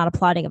feminist if you're not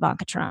applauding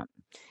Ivanka Trump.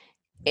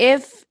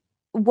 If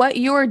what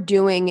you're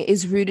doing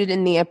is rooted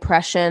in the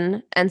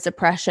oppression and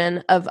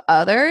suppression of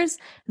others,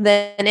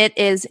 then it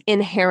is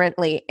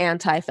inherently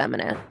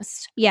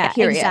anti-feminist. Yeah,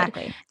 period.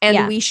 Exactly.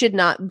 And we should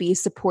not be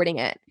supporting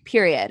it,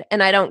 period.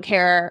 And I don't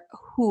care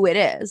who it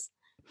is.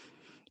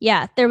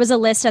 Yeah, there was a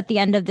list at the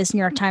end of this New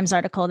York Times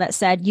article that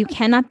said, you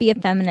cannot be a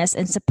feminist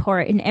and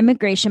support an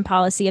immigration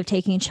policy of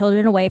taking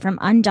children away from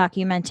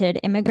undocumented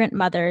immigrant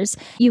mothers.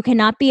 You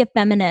cannot be a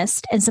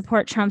feminist and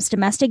support Trump's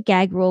domestic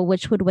gag rule,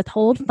 which would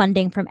withhold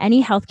funding from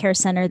any healthcare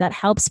center that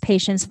helps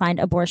patients find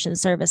abortion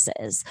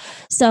services.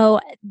 So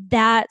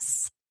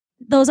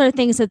those are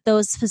things that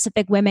those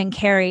specific women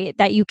carry,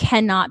 that you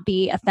cannot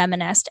be a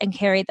feminist and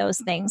carry those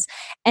things.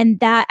 And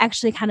that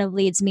actually kind of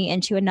leads me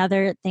into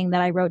another thing that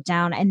I wrote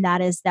down, and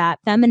that is that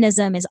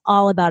feminism is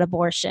all about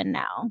abortion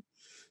now.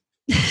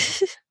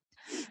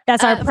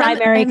 That's our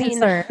primary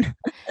concern.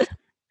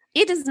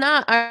 It is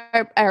not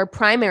our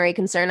primary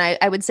concern. I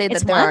would say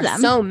that there are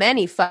so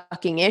many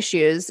fucking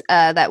issues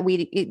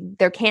that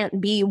there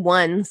can't be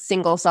one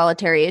single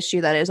solitary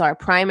issue that is our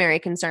primary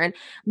concern.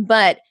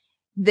 But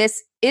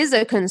this is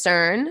a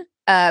concern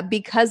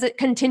because it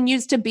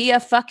continues to be a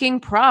fucking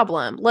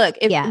problem. Look,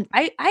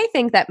 I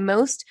think that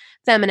most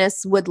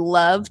feminists would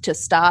love to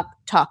stop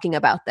talking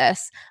about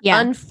this. Yeah.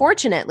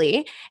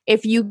 Unfortunately,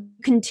 if you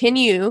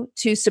continue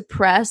to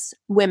suppress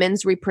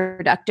women's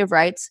reproductive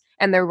rights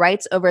and their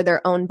rights over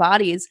their own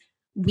bodies,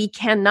 we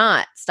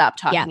cannot stop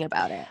talking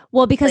about it.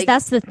 Well, because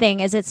that's the thing,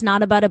 is it's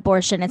not about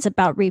abortion, it's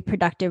about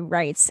reproductive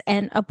rights,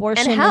 and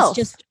abortion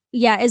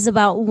is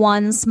about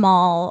one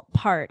small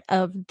part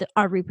of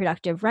our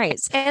reproductive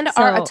rights and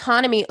our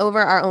autonomy over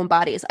our own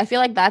bodies. I feel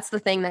like that's the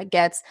thing that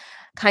gets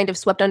kind of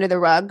swept under the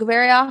rug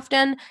very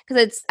often,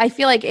 because I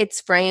feel like it's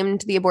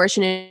framed, the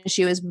abortion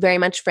issue is very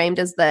much framed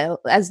as though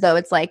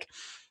it's like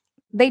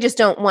they just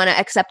don't want to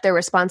accept their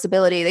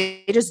responsibility.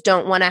 They just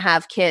don't want to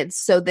have kids.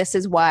 So this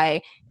is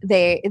why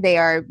they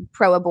are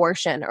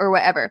pro-abortion or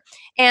whatever.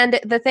 And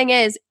the thing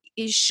is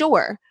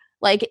sure,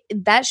 like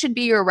that should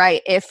be your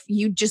right. If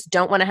you just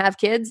don't want to have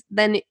kids,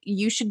 then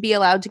you should be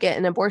allowed to get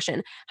an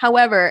abortion.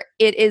 However,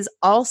 it is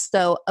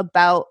also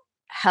about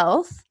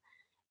health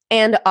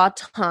and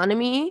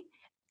autonomy,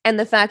 and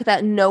the fact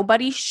that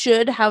nobody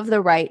should have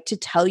the right to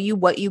tell you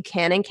what you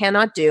can and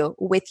cannot do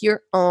with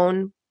your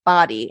own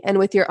body and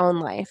with your own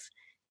life.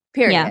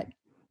 Period.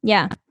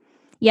 Yeah,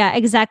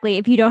 exactly.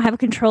 If you don't have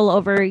control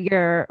over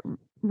your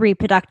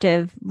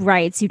reproductive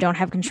rights, you don't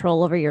have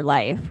control over your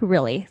life,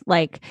 really.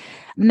 Like,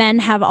 men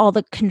have all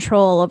the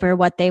control over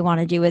what they want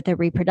to do with their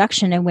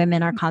reproduction, and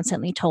women are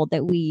constantly told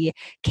that we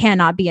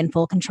cannot be in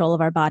full control of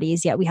our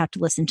bodies, yet we have to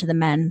listen to the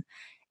men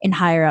in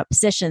higher up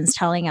positions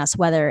telling us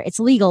whether it's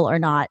legal or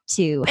not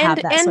to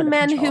have that sort of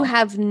men control. Who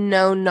have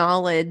no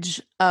knowledge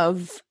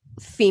of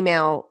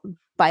female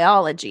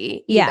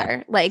biology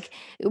either. Like,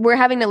 we're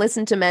having to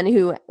listen to men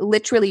who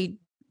literally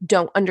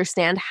don't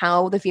understand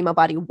how the female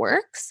body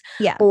works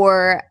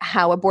or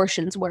how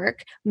abortions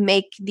work,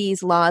 make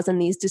these laws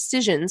and these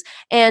decisions.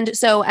 And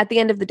so at the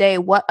end of the day,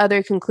 what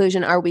other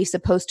conclusion are we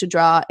supposed to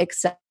draw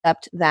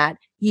except that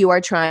you are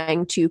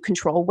trying to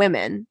control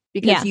women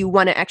because you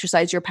want to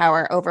exercise your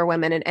power over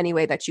women in any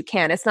way that you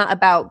can? It's not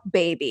about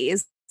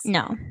babies.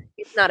 No.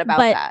 It's not about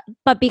that.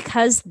 But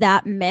because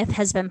that myth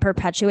has been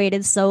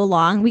perpetuated so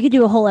long, we could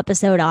do a whole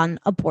episode on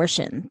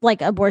abortion,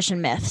 like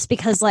abortion myths,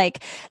 because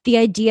like the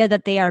idea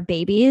that they are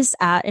babies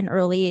at an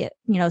early,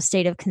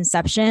 state of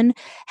conception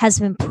has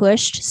been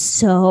pushed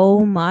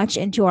so much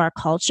into our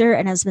culture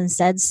and has been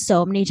said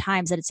so many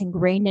times that it's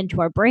ingrained into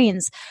our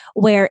brains,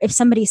 where if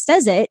somebody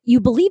says it,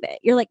 you believe it.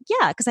 You're like,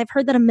 yeah, because I've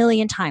heard that a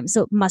million times,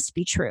 so it must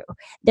be true.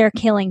 They're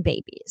killing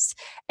babies.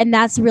 And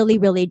that's really,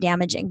 really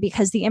damaging,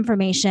 because the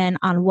information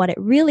on what it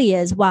really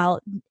is, while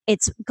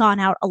it's gone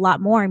out a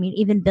lot more. I mean,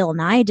 even Bill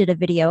Nye did a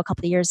video a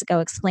couple of years ago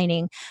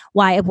explaining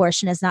why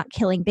abortion is not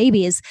killing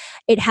babies.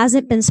 It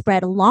hasn't been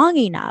spread long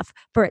enough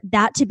for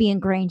that to be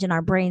ingrained in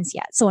our brains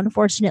yet. So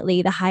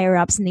unfortunately, the higher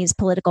ups in these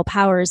political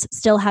powers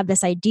still have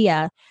this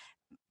idea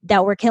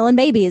that we're killing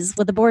babies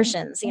with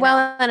abortions.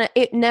 Well, and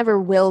it never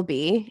will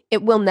be.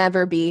 It will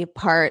never be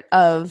part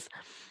of...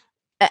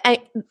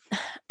 I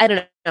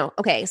don't know.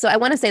 Okay, so I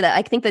want to say that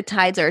I think the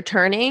tides are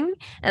turning,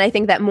 and I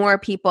think that more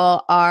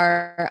people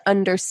are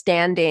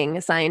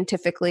understanding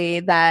scientifically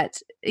that,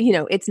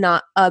 it's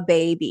not a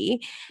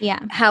baby.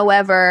 Yeah.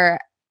 However,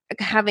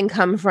 having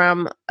come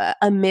from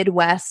a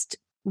Midwest,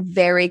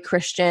 very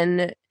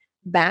Christian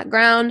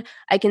background,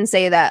 I can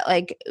say that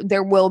like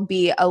there will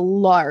be a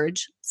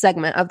large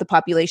segment of the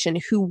population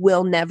who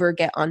will never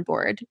get on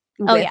board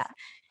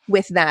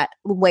with that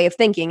way of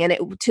thinking.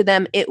 And to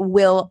them,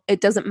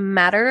 it doesn't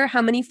matter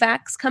how many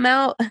facts come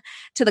out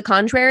to the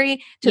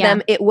contrary. To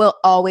them, it will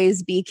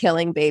always be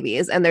killing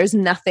babies. And there's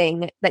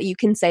nothing that you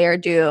can say or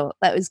do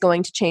that is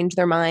going to change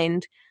their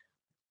mind.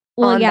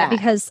 Well,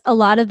 because a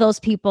lot of those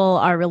people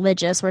are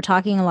religious. We're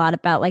talking a lot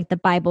about like the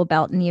Bible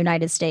Belt in the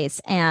United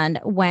States. And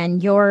when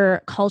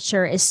your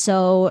culture is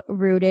so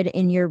rooted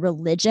in your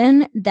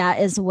religion, that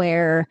is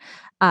where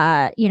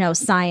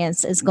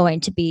science is going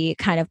to be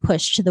kind of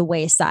pushed to the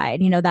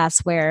wayside. That's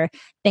where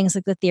things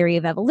like the theory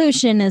of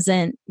evolution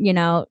isn't,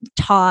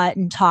 taught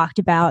and talked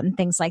about and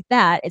things like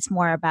that. It's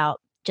more about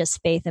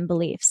just faith and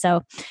belief.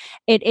 So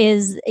it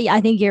is,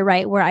 I think you're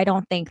right, where I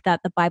don't think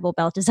that the Bible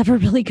Belt is ever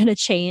really going to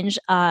change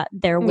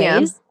their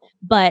ways.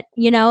 But,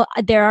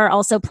 there are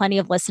also plenty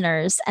of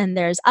listeners, and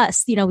there's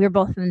us, we're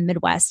both from the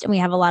Midwest, and we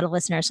have a lot of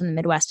listeners from the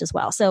Midwest as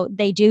well. So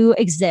they do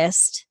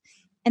exist,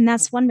 and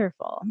that's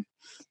wonderful.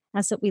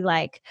 That's what we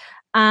like.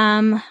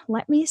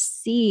 Let me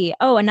see.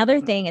 Oh,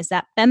 another thing is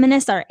that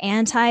feminists are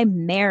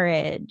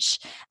anti-marriage.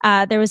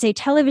 There was a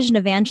television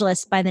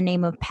evangelist by the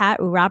name of Pat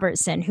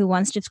Robertson who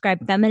once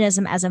described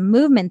feminism as a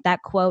movement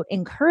that, quote,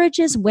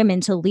 encourages women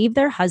to leave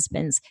their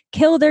husbands,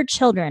 kill their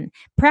children,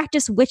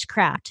 practice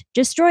witchcraft,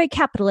 destroy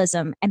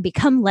capitalism, and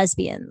become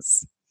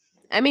lesbians.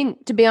 I mean,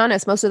 to be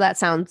honest, most of that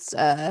sounds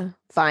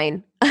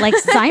fine. Like,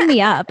 sign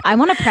me up. I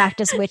want to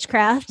practice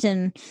witchcraft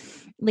and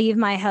leave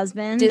my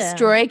husband.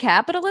 Destroy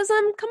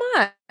capitalism? Come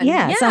on.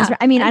 Yeah. Sounds,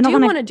 I mean, I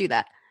don't want to do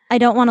that. I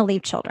don't want to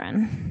leave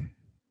children.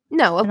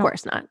 No, of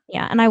course not.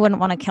 Yeah. And I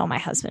wouldn't want to kill my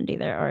husband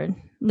either, or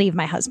leave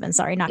my husband.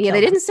 Sorry, not kill him.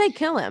 They didn't say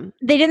kill him.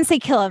 They didn't say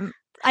kill him.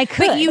 I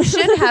could. But you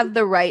should have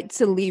the right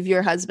to leave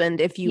your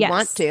husband if you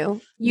want to.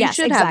 You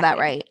should have that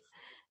right.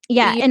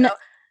 Yeah. And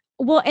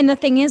the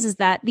thing is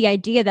that the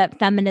idea that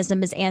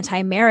feminism is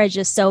anti-marriage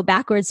is so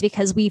backwards,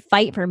 because we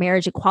fight for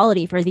marriage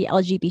equality for the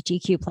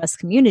LGBTQ plus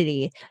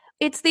community.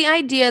 It's the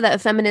idea that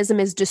feminism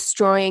is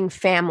destroying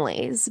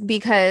families,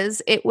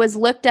 because it was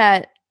looked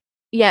at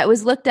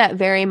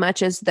very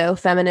much as though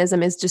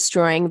feminism is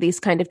destroying these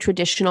kind of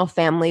traditional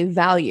family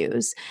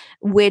values,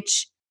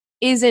 which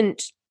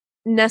isn't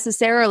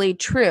necessarily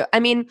true. I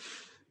mean,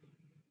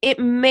 it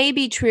may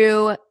be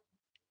true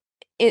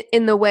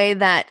in the way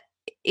that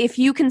if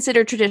you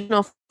consider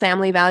traditional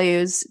family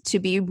values to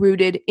be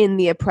rooted in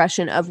the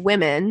oppression of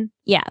women,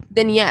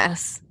 then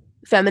yes,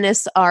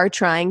 feminists are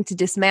trying to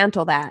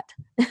dismantle that.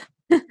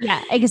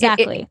 Yeah,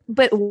 exactly.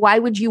 But why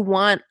would you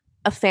want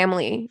a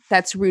family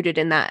that's rooted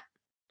in that?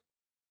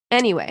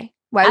 Anyway,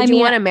 why would you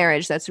want a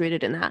marriage that's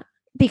rooted in that?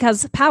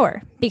 Because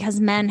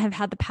men have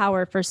had the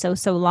power for so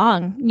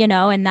long,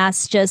 and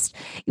that's just,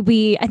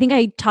 I think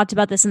I talked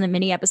about this in the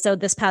mini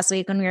episode this past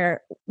week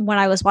when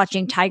I was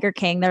watching Tiger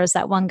King. There was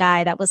that one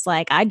guy that was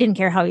like, I didn't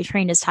care how he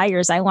trained his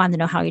tigers. I wanted to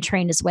know how he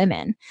trained his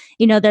women.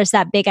 There's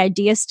that big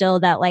idea still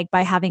that like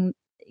by having,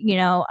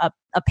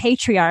 a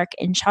patriarch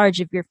in charge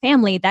of your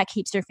family, that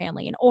keeps your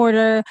family in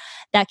order,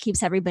 that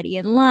keeps everybody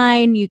in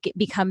line. You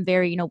become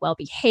very, well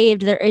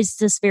behaved. There is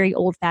this very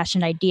old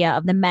fashioned idea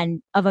of a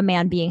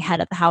man being head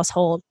of the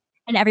household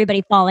and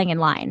everybody falling in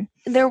line.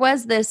 There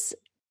was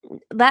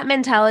that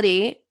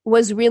mentality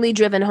was really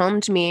driven home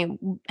to me,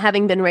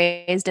 having been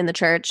raised in the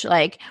church.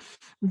 Like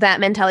that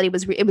mentality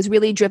was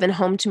really driven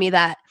home to me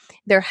that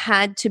there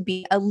had to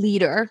be a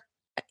leader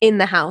in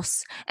the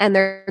house and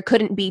there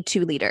couldn't be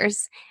two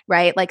leaders,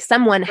 right? Like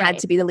someone had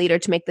to be the leader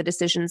to make the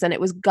decisions, and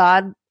it was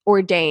God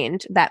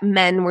ordained that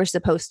men were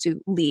supposed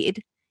to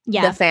lead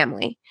the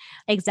family.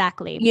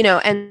 Exactly.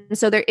 And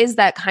so there is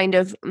that kind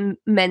of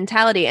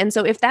mentality. And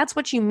so if that's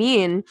what you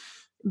mean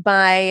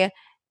by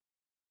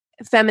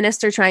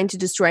feminists are trying to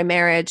destroy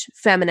marriage,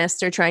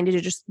 feminists are trying to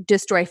just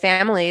destroy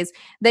families,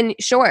 then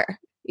sure.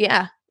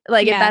 Yeah.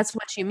 Like if that's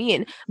what you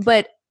mean.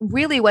 But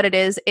really what it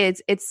is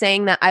it's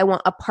saying that I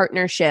want a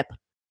partnership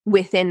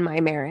within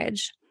my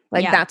marriage.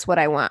 Like that's what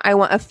I want. I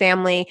want a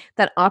family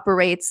that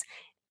operates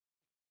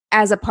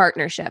as a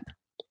partnership.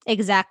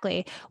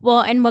 Exactly.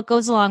 Well, and what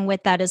goes along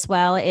with that as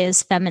well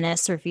is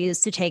feminists refuse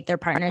to take their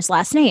partner's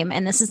last name.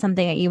 And this is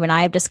something that you and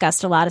I have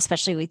discussed a lot,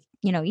 especially with,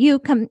 you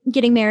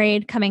getting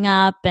married coming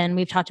up, and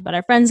we've talked about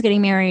our friends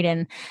getting married,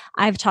 and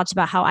I've talked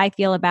about how I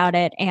feel about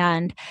it.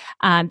 And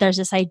there's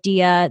this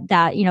idea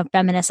that,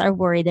 feminists are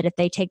worried that if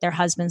they take their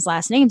husband's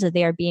last names, that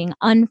they are being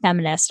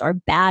unfeminist or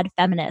bad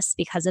feminists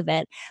because of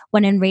it.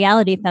 When in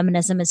reality,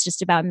 feminism is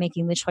just about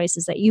making the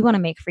choices that you want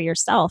to make for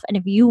yourself. And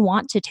if you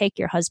want to take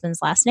your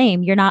husband's last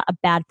name, you're not a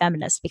bad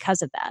feminist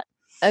because of that.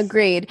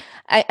 Agreed.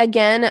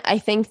 I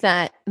think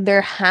that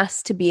there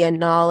has to be a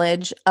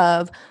knowledge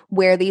of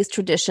where these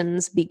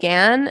traditions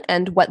began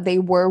and what they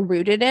were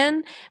rooted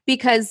in,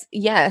 because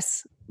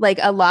yes, like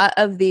a lot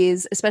of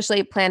these,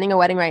 especially planning a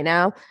wedding right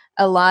now,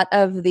 a lot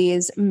of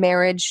these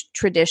marriage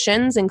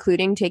traditions,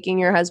 including taking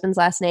your husband's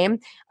last name,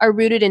 are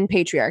rooted in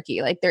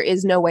patriarchy. Like there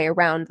is no way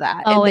around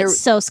that. Oh, it's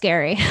so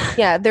scary.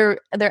 Yeah, they're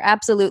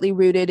absolutely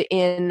rooted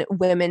in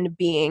women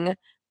being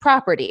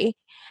property.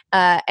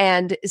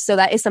 And so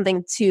that is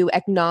something to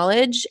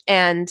acknowledge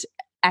and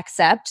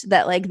accept,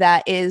 that like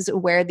that is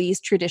where these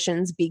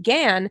traditions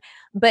began.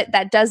 But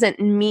that doesn't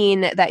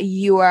mean that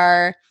you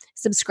are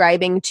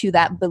subscribing to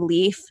that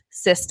belief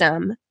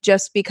system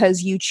just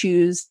because you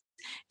choose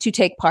to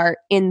take part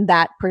in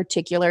that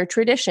particular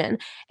tradition.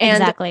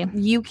 And exactly.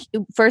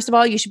 First of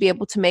all, you should be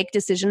able to make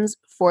decisions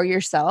for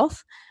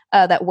yourself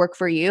that work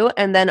for you.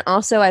 And then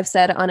also, I've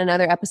said on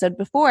another episode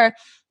before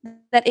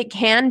that it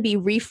can be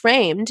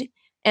reframed.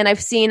 And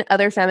I've seen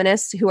other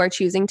feminists who are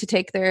choosing to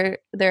take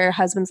their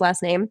husband's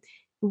last name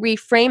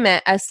reframe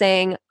it as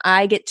saying,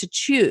 I get to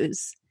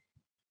choose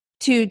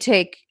to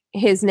take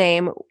his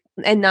name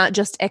and not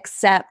just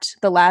accept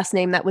the last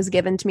name that was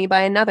given to me by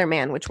another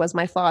man, which was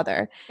my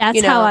father. That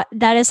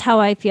is how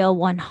I feel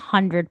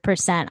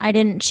 100%. I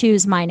didn't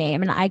choose my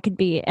name, and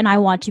I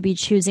want to be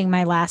choosing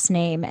my last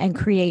name and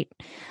create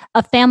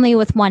a family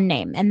with one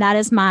name. And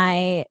that's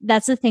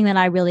the thing that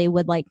I really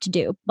would like to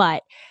do.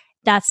 But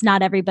that's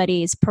not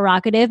everybody's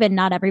prerogative, and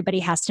not everybody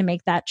has to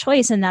make that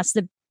choice. And that's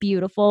the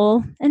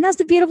beautiful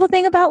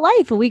thing about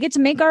life. We get to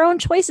make our own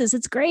choices.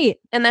 It's great.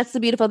 And that's the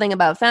beautiful thing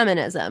about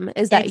feminism,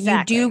 is that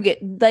you do get,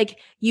 like,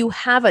 you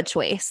have a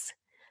choice.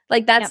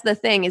 Like that's the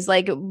thing, is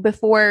like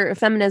before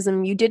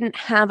feminism, you didn't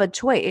have a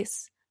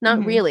choice,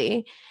 not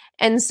really.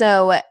 And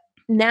so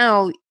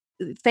now,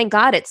 thank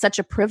God, it's such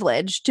a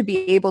privilege to be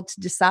able to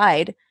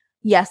decide,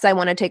 yes, I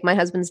want to take my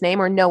husband's name,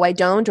 or no, I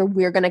don't, or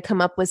we're going to come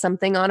up with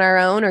something on our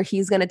own, or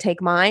he's going to take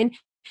mine.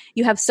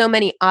 You have so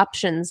many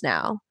options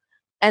now.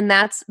 And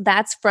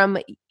that's from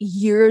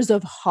years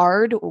of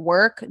hard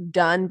work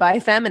done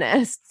by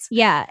feminists.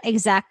 Yeah,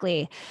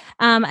 exactly.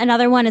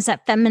 Another one is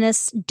that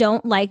feminists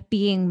don't like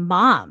being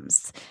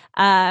moms.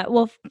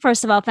 Well,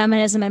 first of all,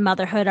 feminism and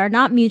motherhood are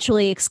not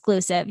mutually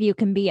exclusive. You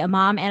can be a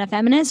mom and a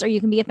feminist, or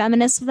you can be a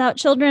feminist without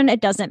children. It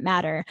doesn't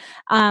matter.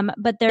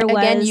 But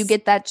again, you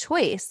get that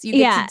choice. You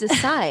get to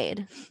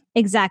decide.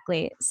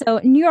 Exactly. So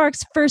New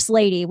York's first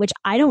lady, which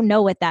I don't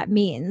know what that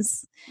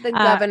means. The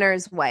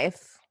governor's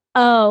wife.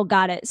 Oh,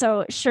 got it.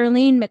 So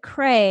Shirlene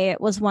McRae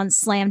was once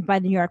slammed by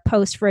the New York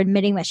Post for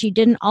admitting that she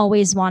didn't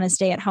always want to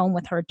stay at home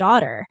with her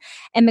daughter.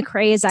 And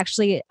McRae is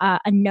actually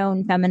a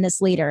known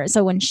feminist leader.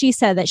 So when she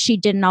said that she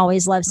didn't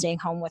always love staying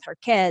home with her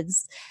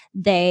kids,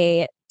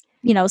 they,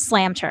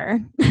 slammed her.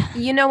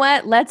 You know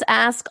what? Let's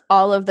ask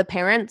all of the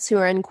parents who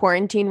are in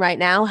quarantine right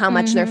now how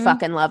much they're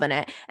fucking loving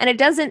it. And it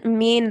doesn't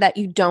mean that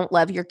you don't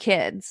love your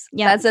kids.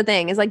 Yep. That's the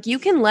thing. Is like you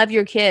can love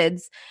your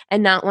kids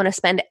and not want to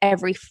spend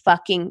every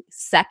fucking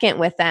second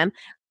with them.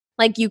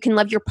 Like you can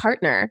love your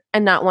partner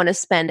and not want to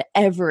spend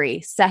every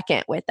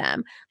second with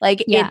them.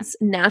 Like it's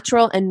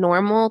natural and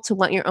normal to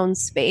want your own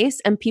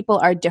space, and people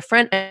are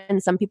different,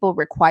 and some people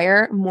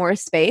require more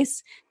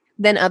space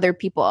than other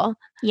people.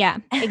 Yeah,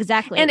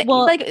 exactly. And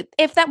like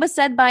if that was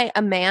said by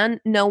a man,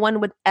 no one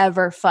would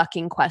ever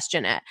fucking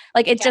question it.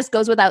 Like it just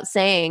goes without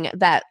saying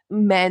that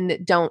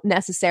men don't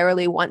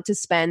necessarily want to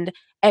spend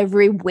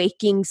every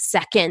waking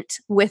second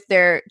with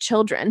their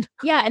children.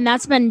 Yeah, and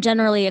that's been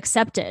generally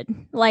accepted.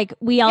 Like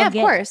we all of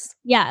course.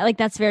 Yeah, like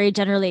that's very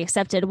generally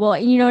accepted. Well,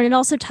 and it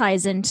also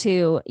ties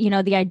into,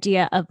 the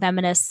idea of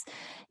feminists,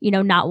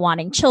 not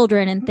wanting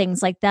children and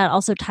things like that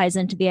also ties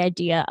into the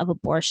idea of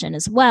abortion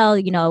as well.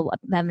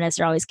 Feminists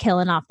are always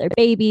killing off their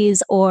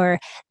babies, or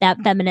that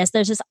feminists,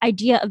 there's this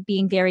idea of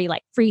being very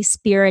like free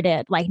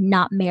spirited, like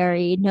not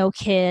married, no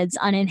kids,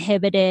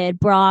 uninhibited,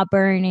 bra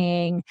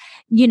burning,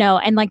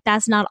 and like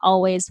that's not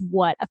always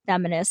what a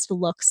feminist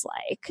looks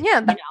like.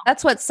 Yeah,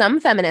 that's what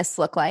some feminists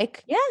look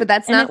like. Yeah, but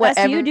that's not what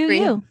every you do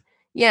you.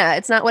 Yeah,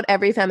 it's not what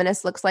every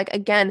feminist looks like.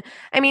 Again,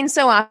 I mean,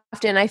 so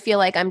often I feel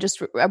like I'm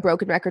just a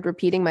broken record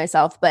repeating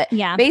myself, but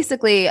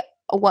basically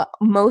what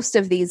most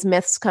of these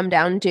myths come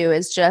down to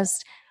is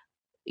just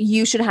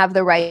you should have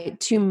the right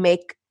to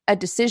make a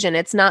decision.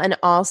 It's not an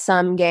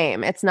all-sum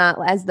game. It's not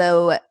as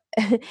though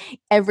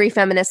every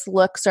feminist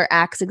looks or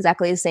acts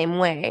exactly the same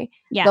way.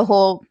 Yeah. The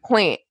whole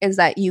point is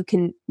that you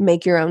can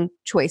make your own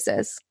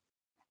choices.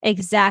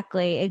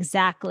 Exactly.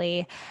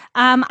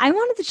 I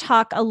wanted to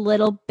talk a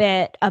little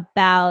bit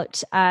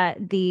about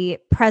the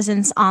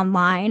presence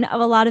online of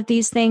a lot of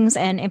these things,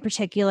 and in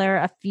particular,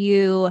 a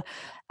few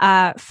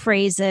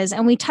phrases.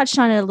 And we touched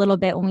on it a little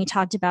bit when we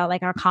talked about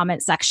like our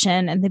comment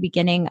section in the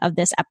beginning of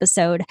this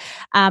episode.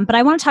 But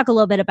I want to talk a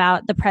little bit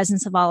about the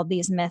presence of all of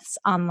these myths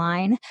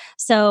online.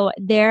 So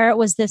there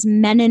was this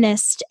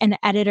Meninist and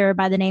editor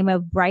by the name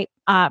of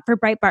for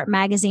Breitbart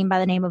magazine by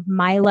the name of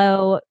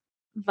Milo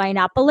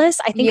Yiannopoulos.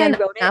 I think I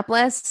wrote it.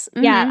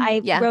 Mm-hmm. Yeah,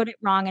 I wrote it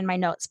wrong in my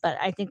notes, but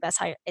I think that's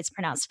how it's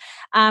pronounced.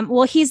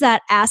 Well, he's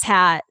that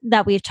asshat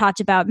that we've talked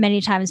about many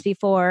times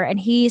before, and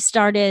he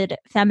started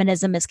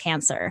Feminism is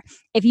Cancer.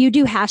 If you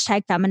do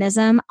hashtag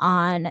feminism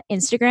on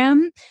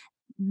Instagram,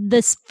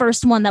 this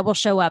first one that will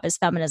show up is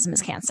Feminism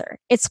is Cancer.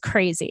 It's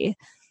crazy.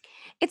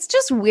 It's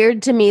just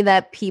weird to me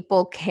that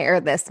people care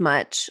this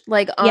much.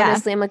 Like,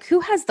 honestly, I'm like, who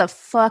has the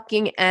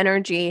fucking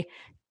energy?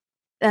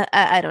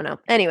 I don't know.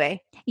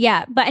 Anyway.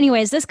 Yeah. But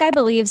anyways, this guy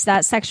believes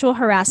that sexual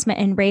harassment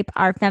and rape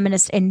are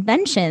feminist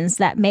inventions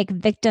that make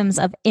victims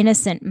of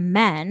innocent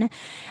men.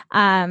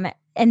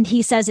 And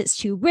he says it's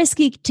too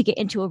risky to get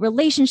into a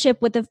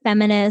relationship with a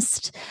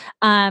feminist.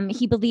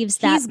 He believes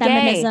that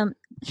feminism...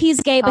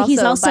 He's gay, but he's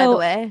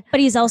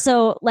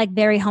also like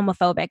very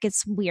homophobic.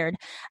 It's weird.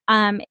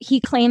 He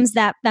claims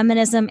that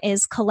feminism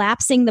is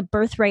collapsing the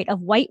birth rate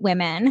of white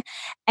women,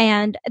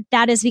 and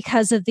that is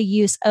because of the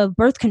use of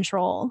birth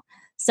control.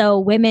 So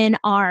women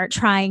are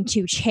trying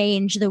to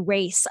change the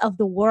race of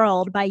the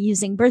world by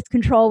using birth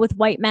control with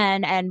white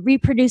men and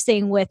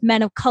reproducing with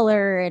men of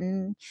color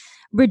and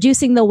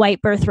reducing the white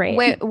birth rate.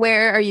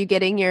 Where are you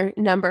getting your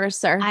numbers,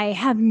 sir? I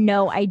have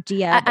no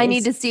idea. I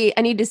need to see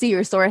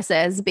your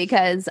sources,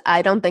 because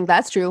I don't think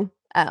that's true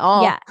at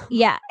all.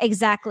 Yeah,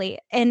 exactly.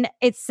 And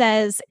he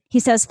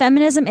says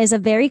feminism is a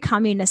very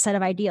communist set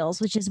of ideals,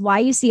 which is why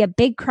you see a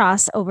big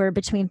crossover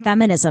between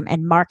feminism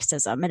and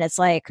Marxism. And it's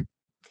like,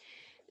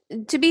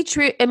 to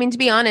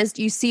be honest,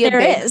 you see a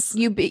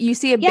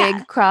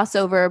big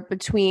crossover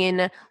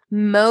between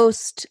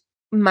most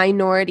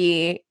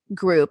minority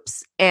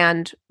groups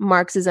and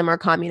Marxism or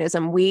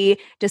communism. We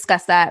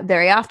discuss that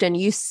very often.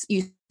 You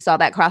saw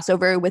that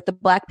crossover with the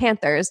Black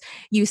Panthers.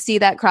 You see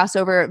that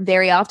crossover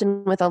very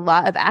often with a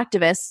lot of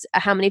activists.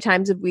 How many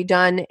times have we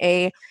done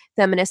a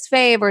feminist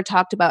fave or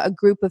talked about a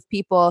group of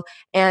people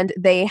and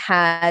they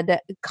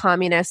had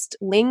communist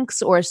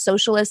links or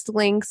socialist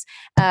links,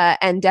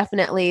 and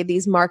definitely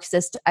these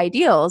Marxist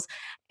ideals?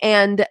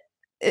 And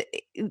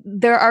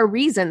there are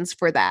reasons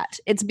for that.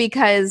 It's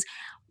because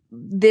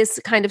this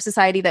kind of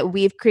society that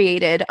we've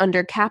created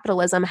under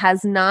capitalism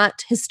has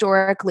not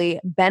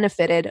historically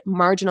benefited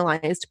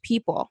marginalized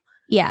people.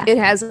 Yeah. It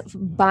has,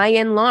 by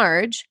and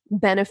large,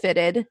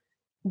 benefited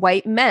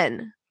white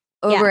men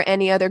over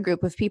any other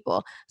group of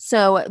people.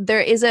 So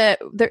there is a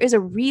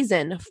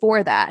reason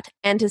for that.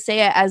 And to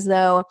say it as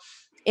though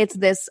it's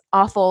this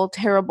awful,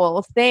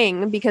 terrible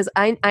thing, because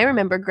I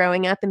remember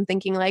growing up and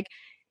thinking like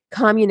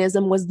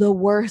communism was the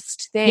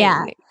worst thing.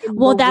 Yeah.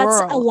 Well,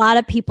 that's a lot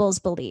of people's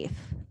belief.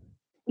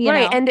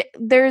 Right. know? And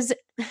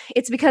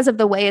it's because of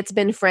the way it's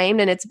been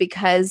framed, and it's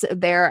because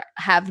there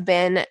have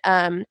been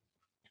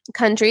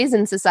countries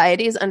and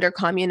societies under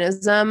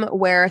communism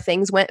where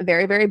things went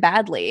very, very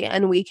badly,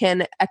 and we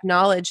can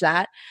acknowledge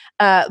that.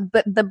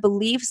 But the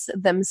beliefs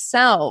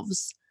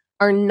themselves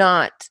are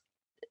not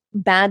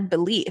bad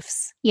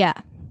beliefs. Yeah.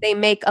 They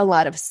make a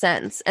lot of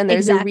sense, and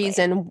there's Exactly. a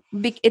reason.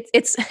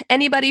 It's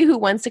anybody who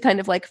wants to kind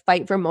of like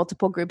fight for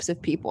multiple groups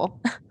of people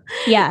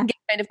Yeah. get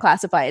kind of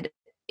classified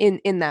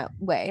in that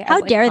way. How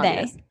as like dare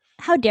communist. they?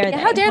 How dare Yeah,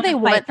 they? how dare they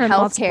wanna fight want for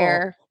multiple-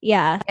 healthcare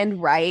Yeah.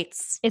 and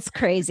rights? It's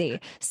crazy.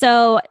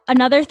 So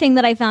another thing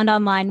that I found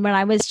online when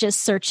I was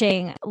just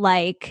searching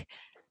like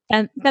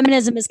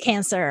feminism is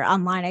cancer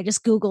online. I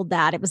just Googled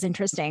that. It was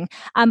interesting.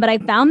 But I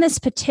found this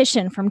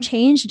petition from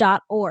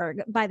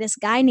change.org by this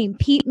guy named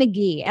Pete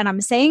McGee. And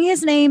I'm saying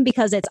his name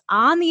because it's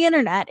on the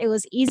internet. It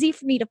was easy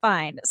for me to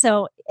find.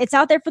 So it's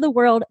out there for the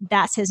world.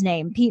 That's his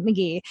name, Pete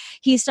McGee.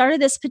 He started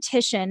this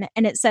petition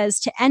and it says,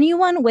 to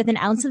anyone with an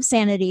ounce of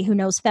sanity who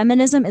knows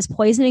feminism is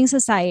poisoning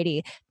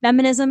society,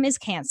 feminism is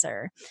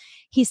cancer.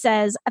 He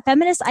says, a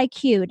feminist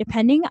IQ,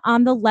 depending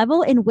on the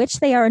level in which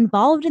they are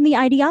involved in the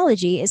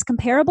ideology, is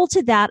comparable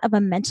to that of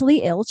a mentally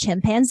ill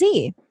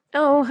chimpanzee.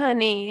 Oh,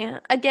 honey.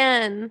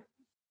 Again,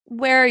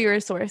 where are your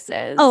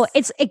sources? Oh,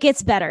 it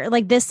gets better.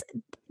 Like it's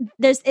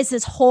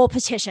this whole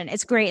petition.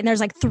 It's great. And there's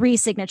like 3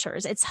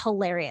 signatures. It's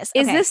hilarious.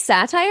 Is Okay. this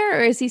satire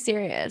or is he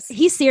serious?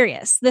 He's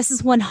serious. This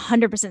is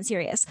 100%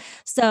 serious.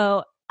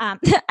 So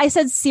I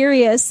said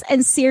serious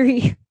and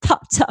Siri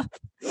popped up.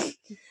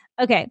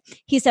 Okay.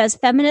 He says,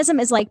 feminism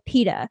is like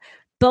PETA.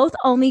 Both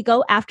only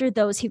go after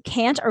those who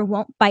can't or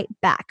won't bite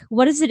back.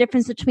 What is the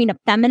difference between a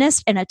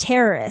feminist and a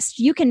terrorist?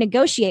 You can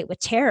negotiate with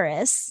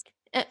terrorists.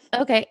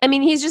 Okay. I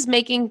mean, he's just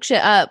making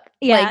shit up.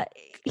 Yeah. Like,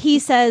 he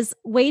says,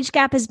 wage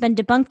gap has been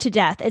debunked to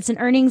death. It's an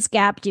earnings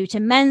gap due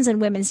to men's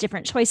and women's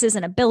different choices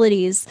and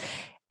abilities.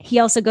 He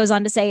also goes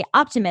on to say,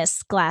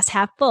 optimist, glass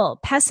half full.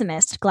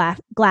 Pessimist,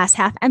 glass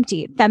half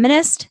empty.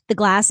 Feminist, the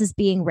glass is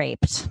being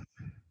raped.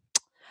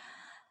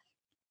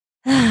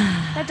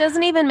 that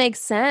doesn't even make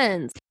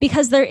sense.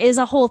 Because there is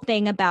a whole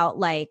thing about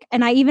like,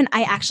 and I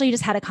actually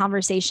just had a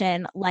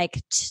conversation like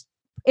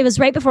it was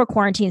right before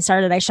quarantine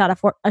started. I shot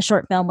a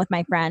short film with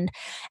my friend,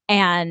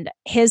 and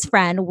his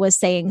friend was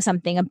saying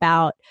something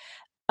about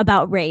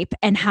rape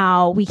and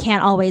how we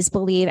can't always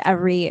believe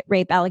every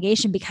rape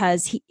allegation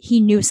because he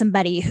knew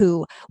somebody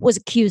who was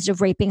accused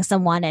of raping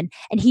someone and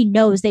he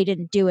knows they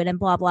didn't do it and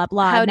blah, blah,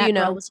 blah. How do you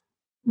know?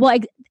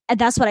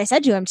 That's what I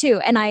said to him too.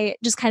 And I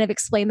just kind of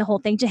explained the whole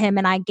thing to him,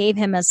 and I gave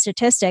him a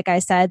statistic. I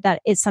said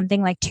that it's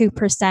something like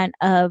 2%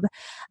 of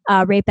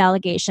rape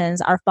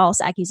allegations are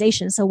false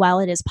accusations. So while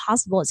it is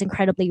possible, it's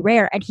incredibly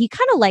rare. And he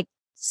kind of like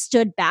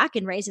stood back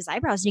and raised his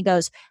eyebrows and he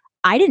goes,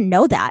 I didn't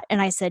know that. And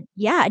I said,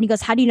 yeah. And he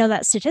goes, how do you know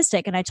that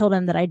statistic? And I told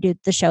him that I do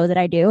the show that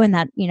I do and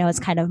that, it's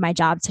kind of my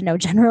job to know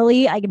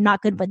generally. I'm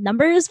not good with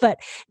numbers, but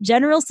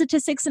general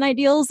statistics and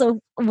ideals of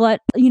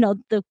what,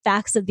 the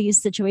facts of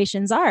these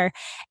situations are.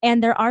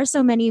 And there are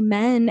so many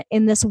men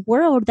in this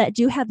world that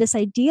do have this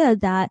idea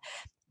that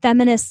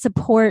feminists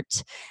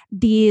support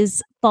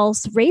these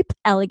false rape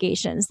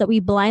allegations, that we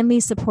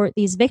blindly support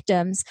these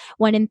victims,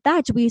 when in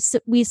fact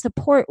we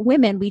support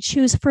women. We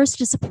choose first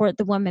to support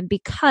the woman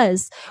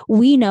because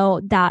we know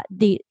that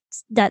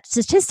that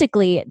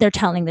statistically they're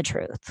telling the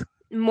truth.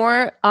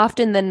 More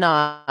often than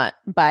not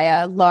by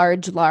a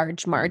large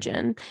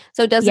margin.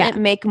 So doesn't it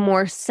make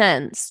more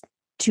sense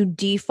to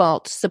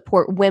default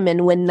support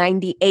women when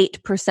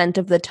 98%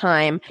 of the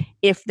time,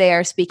 if they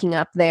are speaking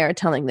up, they are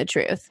telling the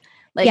truth?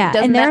 Like,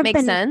 doesn't that make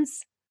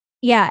sense?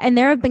 Yeah. And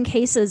there have been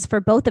cases for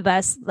both of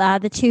us.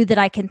 The 2 that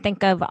I can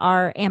think of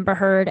are Amber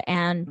Heard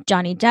and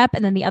Johnny Depp.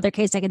 And then the other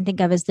case I can think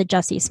of is the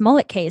Jussie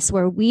Smollett case,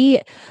 where we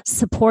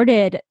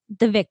supported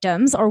the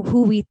victims or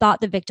who we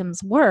thought the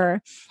victims were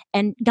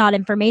and got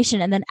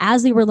information. And then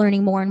as we were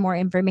learning more and more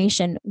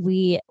information,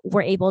 we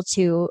were able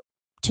to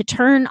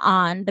turn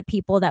on the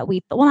people that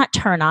not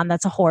turn on,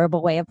 that's a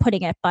horrible way of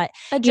putting it, but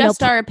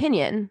adjust our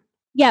opinion.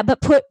 Yeah,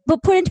 but put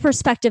into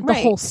perspective the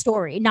whole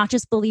story, not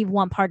just believe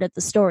one part of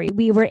the story.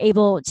 We were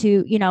able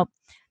to,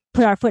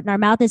 put our foot in our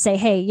mouth and say,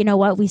 hey, you know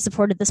what? We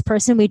supported this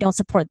person. We don't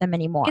support them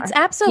anymore. It's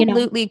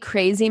absolutely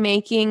crazy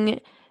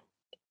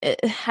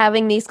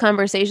having these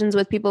conversations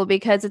with people,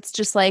 because it's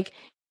just like,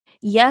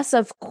 yes,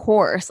 of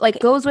course, like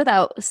it goes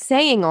without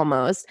saying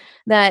almost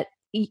that,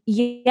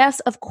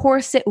 yes, of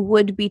course it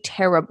would be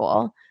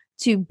terrible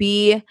to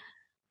be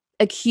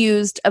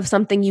accused of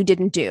something you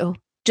didn't do.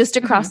 Just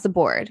across the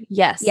board.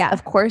 Yes. Yeah.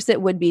 Of course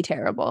it would be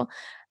terrible.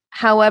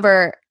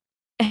 However,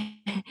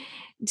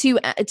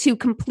 to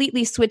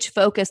completely switch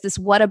focus, this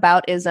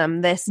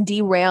whataboutism, this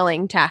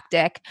derailing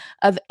tactic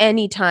of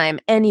any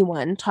time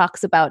anyone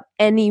talks about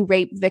any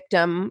rape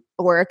victim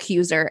or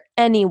accuser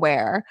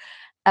anywhere,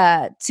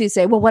 to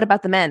say, well, what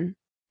about the men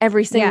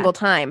every single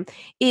time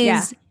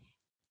is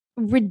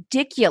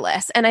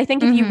ridiculous. And I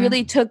think if you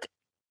really took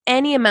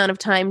any amount of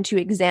time to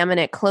examine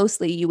it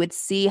closely, you would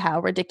see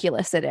how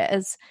ridiculous it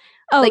is.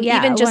 Oh Like,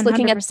 yeah, even just 100%.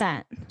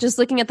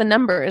 looking at the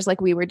numbers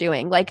like we were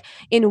doing, like,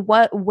 in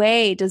what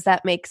way does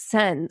that make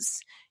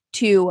sense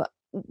to,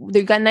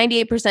 you've got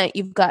 98%,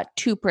 you've got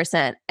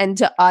 2%, and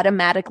to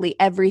automatically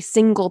every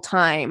single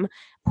time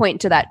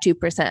point to that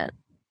 2%?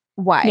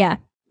 Why? Yeah.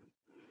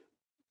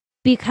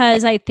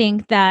 Because I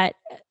think that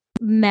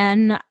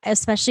men,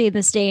 especially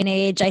this day and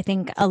age, I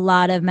think a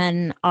lot of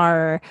men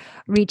are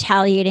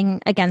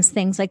retaliating against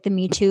things like the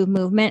Me Too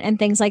movement and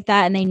things like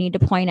that. And they need to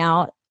point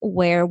out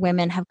where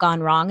women have gone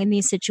wrong in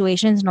these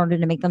situations in order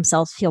to make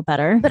themselves feel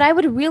better. But I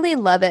would really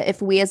love it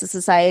if we as a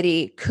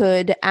society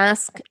could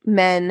ask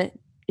men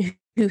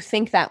who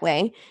think that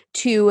way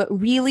to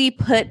really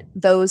put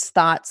those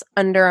thoughts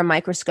under a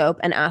microscope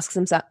and ask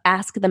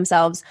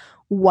themselves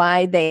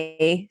why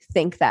they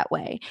think that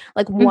way.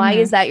 Like, why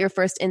is that your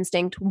first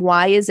instinct?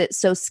 Why is it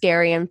so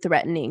scary and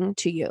threatening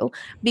to you?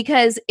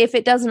 Because if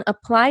it doesn't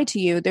apply to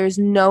you, there's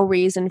no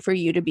reason for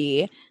you to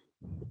be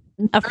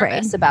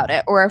nervous about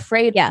it or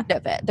afraid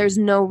of it. There's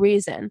no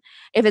reason.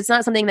 If it's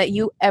not something that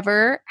you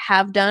ever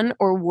have done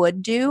or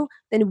would do,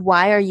 then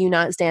why are you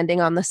not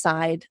standing on the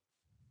side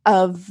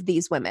of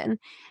these women?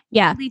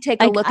 Yeah. Really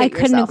take a look at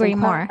couldn't yourself agree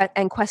more.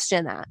 And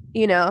question that,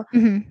 you know?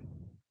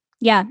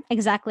 Yeah,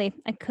 exactly.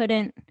 I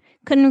couldn't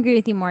agree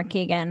with you more,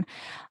 Keegan.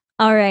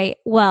 All right.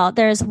 Well,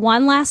 there's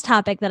one last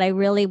topic that I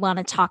really want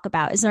to talk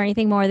about. Is there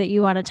anything more that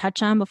you want to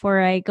touch on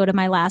before I go to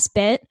my last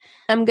bit?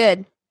 I'm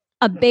good.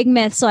 A big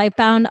myth. So I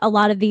found a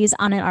lot of these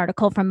on an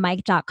article from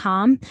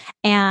Mike.com.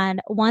 And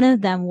one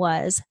of them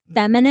was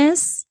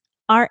feminists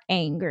are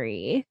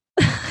angry.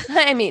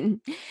 I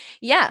mean,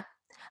 yeah.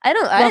 I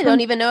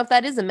don't even know if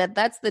that is a myth.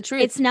 That's the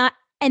truth. It's not.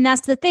 And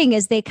that's the thing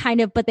is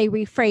but they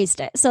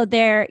rephrased it. So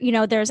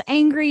there's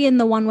angry in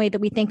the one way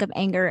that we think of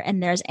anger,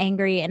 and there's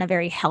angry in a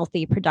very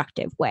healthy,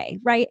 productive way,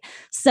 right?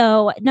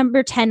 So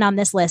number 10 on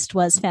this list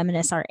was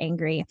feminists are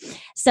angry.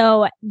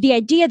 So the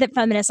idea that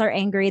feminists are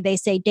angry, they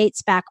say,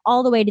 dates back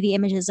all the way to the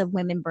images of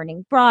women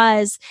burning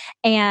bras.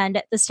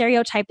 And the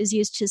stereotype is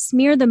used to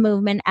smear the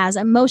movement as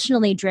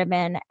emotionally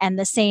driven, and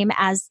the same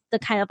as the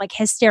kind of like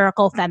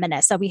hysterical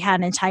feminists that we had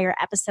an entire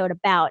episode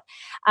about,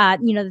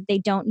 that they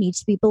don't need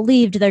to be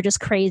believed. They're just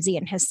crazy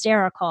and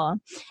hysterical.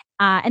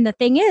 And the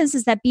thing is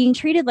that being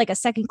treated like a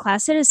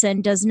second-class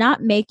citizen does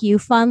not make you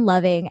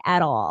fun-loving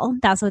at all.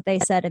 That's what they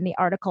said in the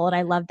article, and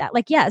I love that.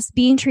 Like, yes,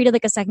 being treated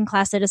like a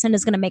second-class citizen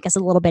is going to make us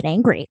a little bit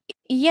angry.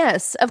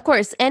 Yes, of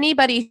course.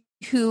 Anybody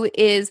who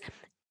is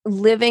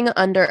living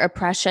under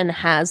oppression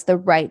has the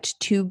right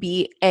to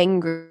be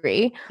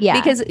angry. Yeah.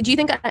 Because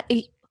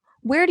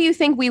where do you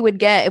think we would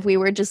get if we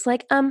were just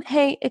like,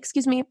 hey,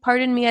 excuse me,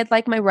 pardon me, I'd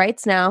like my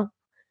rights now?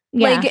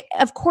 Yeah. Like,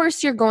 of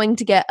course you're going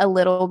to get a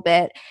little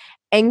bit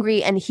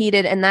angry and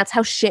heated, and that's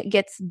how shit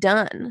gets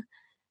done.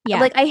 Yeah,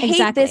 like, I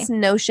hate this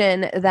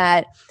notion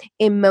that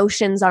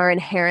emotions are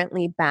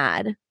inherently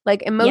bad.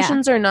 Like,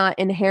 emotions are not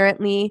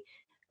inherently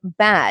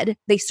bad.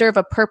 They serve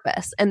a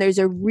purpose, and there's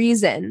a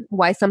reason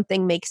why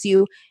something makes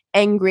you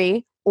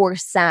angry or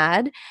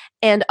sad.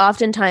 And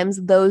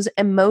oftentimes those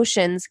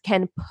emotions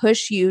can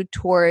push you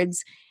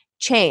towards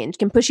change,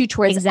 can push you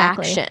towards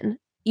action.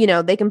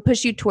 They can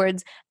push you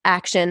towards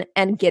action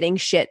and getting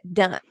shit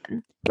done.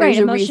 There's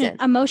a reason.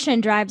 Emotion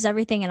drives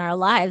everything in our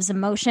lives.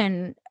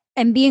 Emotion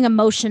and being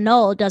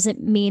emotional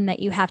doesn't mean that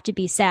you have to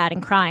be sad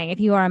and crying. If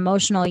you are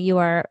emotional, you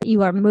are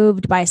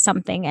moved by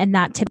something, and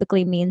that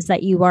typically means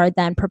that you are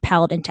then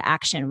propelled into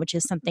action, which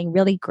is something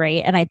really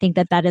great. And I think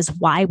that is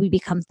why we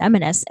become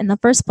feminists in the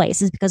first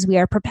place, is because we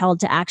are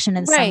propelled to action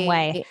in some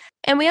way.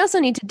 And we also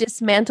need to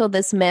dismantle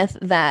this myth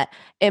that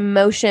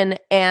emotion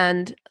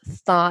and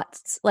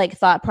thoughts, like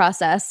thought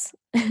process,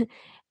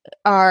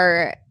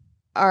 are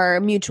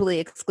mutually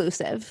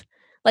exclusive.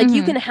 Like,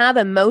 you can have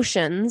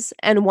emotions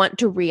and want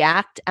to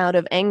react out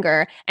of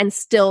anger and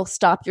still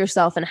stop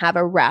yourself and have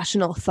a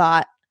rational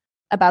thought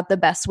about the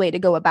best way to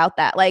go about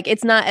that. Like,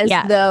 it's not as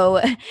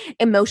though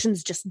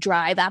emotions just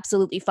drive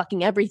absolutely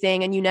fucking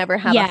everything and you never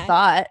have a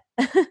thought.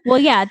 Well,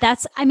 yeah,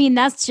 that's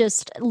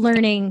just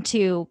learning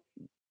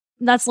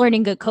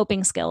good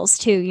coping skills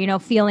too,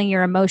 feeling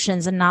your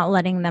emotions and not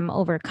letting them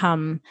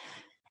overcome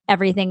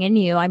everything in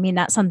you. I mean,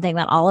 that's something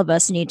that all of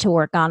us need to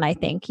work on. I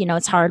think,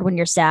 it's hard when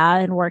you're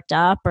sad and worked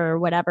up or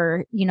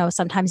whatever,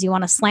 sometimes you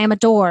want to slam a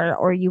door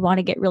or you want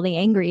to get really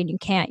angry and you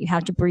can't. You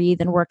have to breathe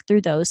and work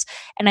through those.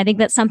 And I think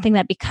that's something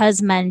that,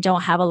 because men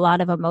don't have a lot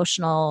of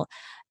emotional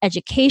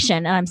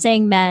education, and I'm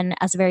saying men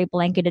as a very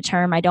blanketed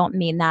term, I don't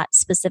mean that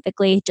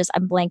specifically, just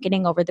I'm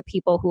blanketing over the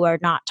people who are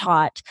not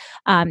taught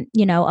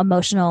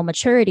emotional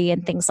maturity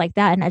and things like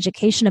that, and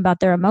education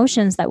about their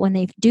emotions, that when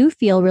they do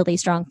feel really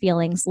strong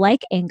feelings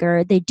like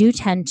anger, they do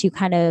tend to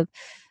kind of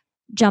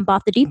jump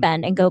off the deep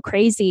end and go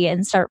crazy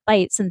and start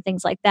fights and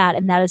things like that.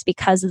 And that is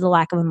because of the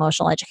lack of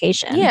emotional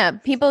education. Yeah,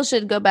 people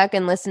should go back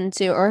and listen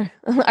to, or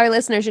our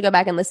listeners should go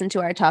back and listen to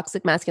our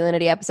toxic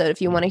masculinity episode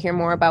if you want to hear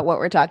more about what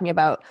we're talking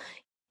about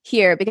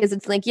here, because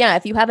it's like, yeah,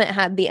 if you haven't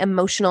had the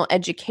emotional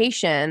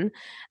education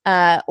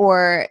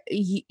or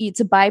it's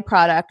a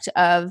byproduct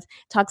of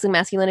toxic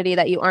masculinity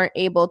that you aren't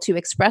able to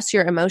express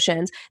your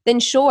emotions,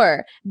 then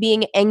sure,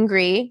 being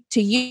angry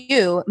to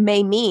you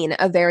may mean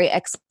a very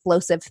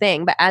explosive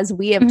thing. But as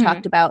we have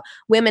talked about,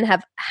 women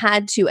have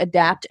had to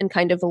adapt and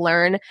kind of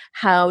learn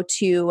how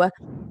to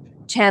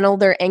channel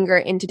their anger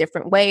into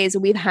different ways.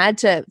 We've had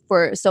to,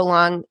 for so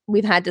long,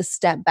 we've had to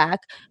step back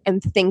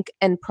and think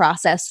and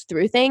process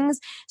through things.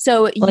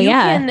 So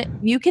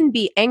you can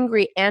be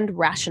angry and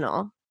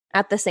rational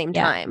at the same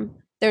time.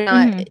 They're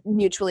not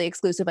mutually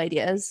exclusive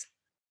ideas.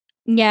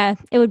 Yeah,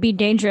 it would be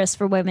dangerous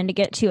for women to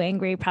get too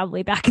angry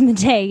probably back in the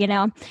day, you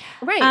know?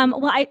 Right.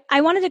 Well,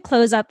 I wanted to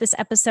close up this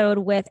episode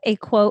with a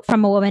quote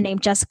from a woman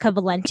named Jessica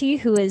Valenti,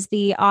 who is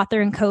the author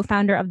and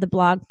co-founder of the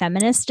blog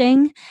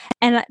Feministing.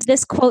 And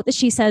this quote that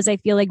she says, I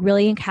feel like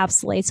really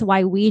encapsulates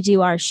why we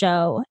do our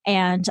show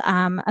and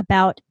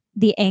about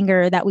the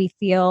anger that we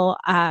feel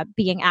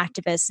being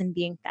activists and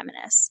being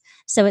feminists.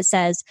 So it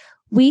says,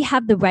 we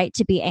have the right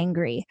to be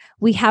angry.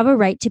 We have a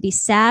right to be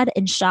sad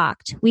and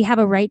shocked. We have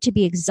a right to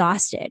be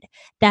exhausted.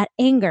 That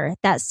anger,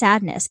 that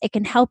sadness, it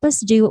can help us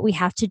do what we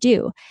have to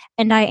do.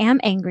 And I am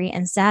angry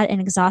and sad and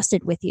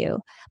exhausted with you.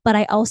 But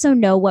I also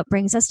know what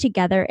brings us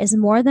together is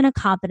more than a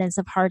confidence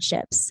of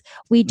hardships.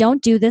 We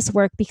don't do this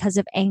work because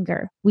of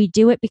anger. We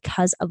do it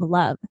because of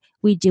love.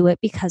 We do it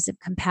because of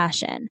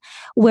compassion.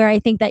 Where I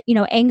think that, you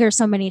know, anger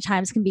so many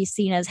times can be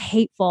seen as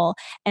hateful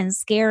and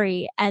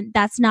scary. And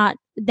that's not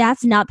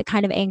the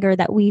kind of anger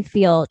that we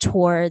feel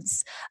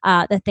towards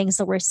the things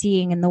that we're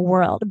seeing in the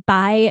world.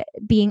 By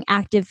being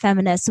active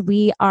feminists,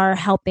 we are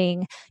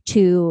helping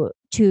to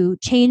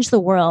change the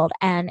world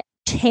and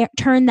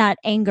turn that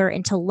anger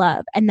into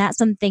love. And that's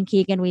something,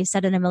 Keegan, we've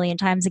said it a million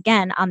times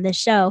again on this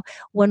show.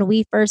 When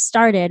we first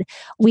started,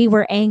 we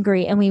were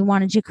angry and we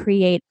wanted to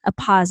create a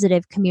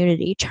positive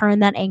community, turn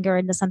that anger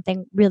into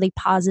something really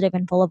positive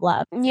and full of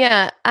love.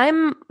 Yeah,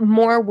 I'm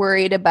more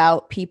worried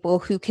about people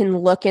who can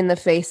look in the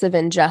face of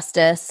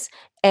injustice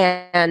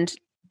and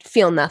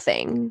feel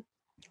nothing.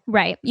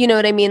 Right. You know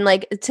what I mean?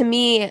 Like, to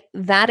me,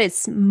 that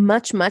is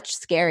much, much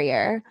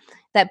scarier.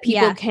 That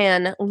people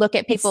can look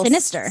at people's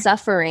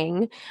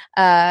suffering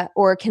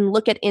or can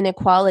look at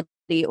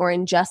inequality or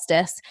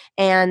injustice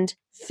and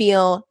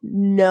feel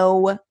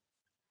no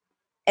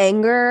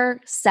anger,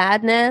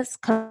 sadness,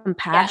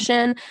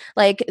 compassion.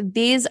 Like,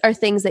 these are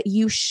things that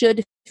you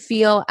should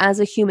feel as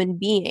a human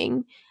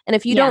being. And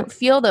if you don't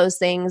feel those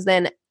things,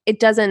 then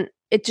it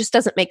just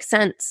doesn't make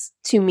sense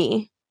to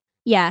me.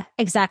 Yeah,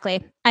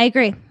 exactly. I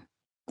agree.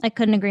 I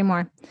couldn't agree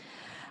more.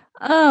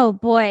 Oh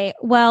boy.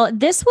 Well,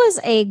 this was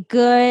a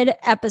good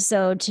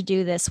episode to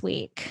do this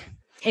week.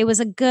 It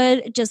was a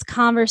good just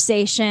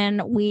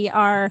conversation. We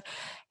are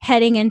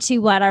heading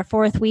into our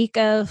 4th week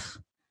of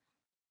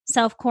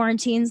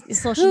self-quarantine,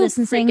 social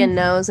distancing. Who freaking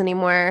knows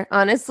anymore,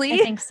 honestly? I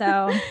think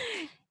so.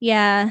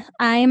 Yeah,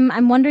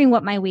 I'm wondering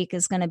what my week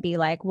is going to be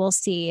like. We'll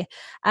see.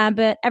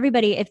 But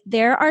everybody, if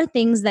there are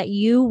things that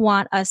you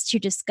want us to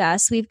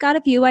discuss, we've got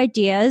a few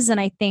ideas.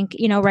 And I think,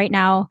 you know, right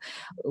now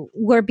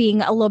we're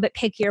being a little bit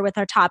pickier with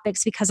our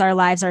topics because our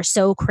lives are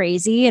so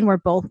crazy and we're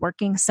both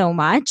working so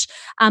much.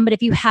 But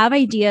if you have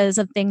ideas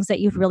of things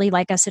that you'd really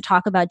like us to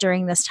talk about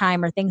during this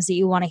time or things that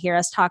you want to hear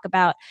us talk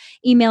about,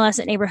 email us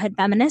at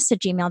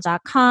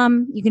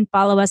neighborhoodfeminist@gmail.com. You can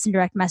follow us and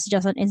direct message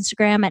us on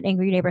Instagram at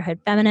Angry Neighborhood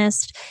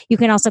Feminist. You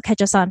can also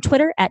catch us on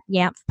Twitter at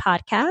YANF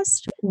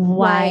Podcast,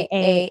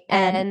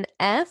 YANF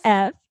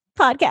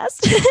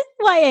Podcast,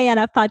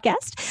 YANF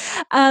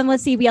Podcast.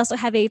 Let's see. We also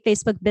have a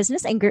Facebook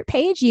business and group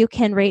page. You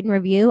can rate and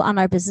review on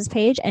our business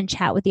page and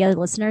chat with the other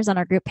listeners on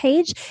our group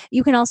page.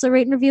 You can also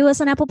rate and review us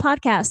on Apple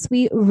Podcasts.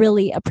 We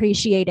really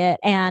appreciate it.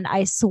 And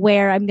I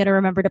swear I'm going to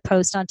remember to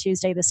post on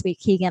Tuesday this week,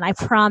 Keegan. I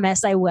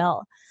promise I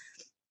will.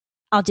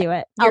 I'll do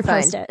it. I'll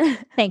post it.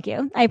 Thank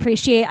you. I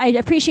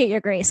appreciate your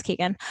grace,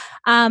 Keegan.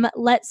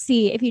 Let's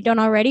see. If you don't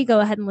already, go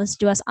ahead and listen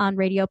to us on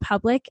Radio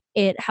Public.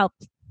 It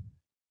helps.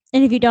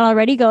 And if you don't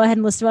already, go ahead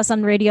and listen to us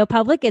on Radio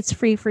Public. It's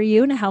free for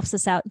you and it helps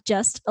us out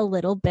just a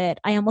little bit.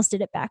 I almost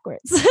did it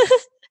backwards.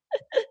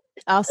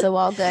 Also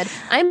all good.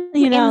 I'm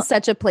in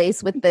such a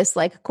place with this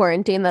like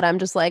quarantine that I'm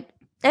just like,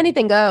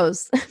 anything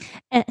goes.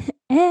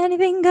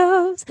 Anything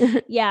goes.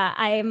 Yeah,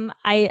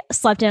 I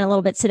slept in a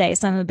little bit today,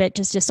 so I'm a bit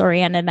just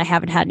disoriented and I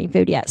haven't had any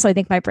food yet. So I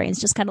think my brain's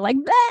just kind of like,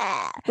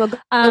 bah! Well,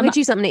 go get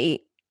you something to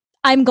eat.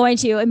 I'm going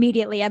to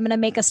immediately. I'm going to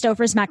make a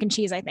Stouffer's mac and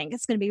cheese. I think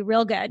it's going to be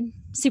real good.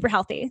 Super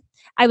healthy.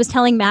 I was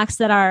telling Max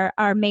that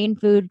our main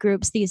food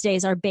groups these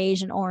days are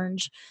beige and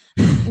orange.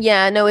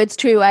 Yeah, no, it's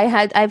true.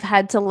 I've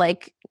had to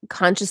like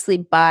consciously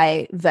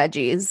buy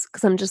veggies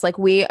because I'm just like,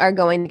 we are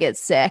going to get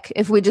sick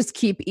if we just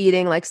keep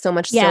eating like so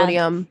much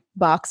sodium.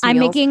 box I'm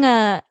meals. making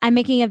a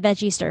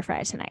veggie stir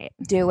fry tonight.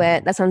 Do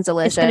it. That sounds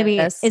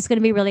delicious. It's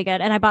gonna be really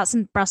good. And I bought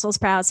some Brussels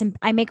sprouts, and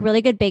I make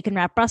really good bacon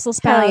wrapped Brussels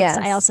Hell sprouts. yes.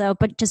 I also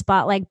just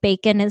bought like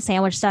bacon and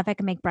sandwich stuff. I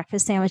can make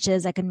breakfast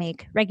sandwiches. I can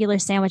make regular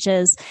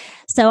sandwiches.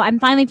 So I'm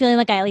finally feeling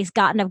like I at least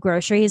got enough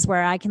groceries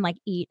where I can like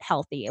eat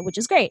healthy, which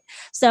is great.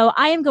 So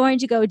I am going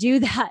to go do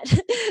that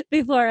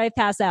before I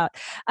pass out.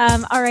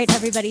 All right,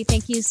 everybody.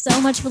 Thank you so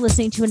much for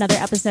listening to another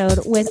episode.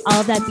 With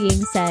all of that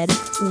being said,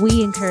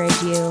 we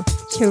encourage you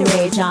to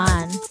rage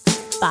on.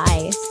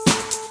 Bye.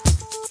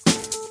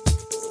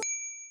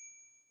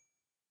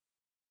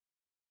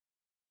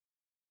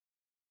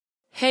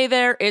 Hey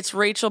there, it's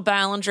Rachel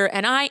Ballinger,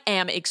 and I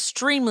am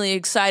extremely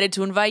excited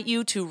to invite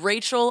you to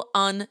Rachel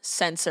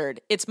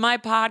Uncensored. It's my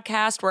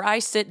podcast where I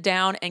sit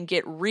down and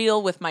get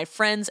real with my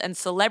friends and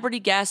celebrity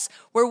guests,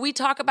 where we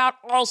talk about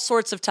all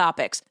sorts of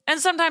topics. And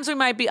sometimes we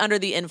might be under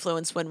the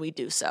influence when we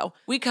do so.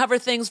 We cover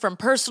things from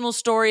personal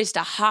stories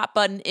to hot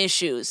button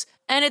issues.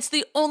 And it's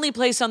the only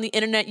place on the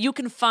internet you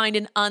can find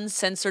an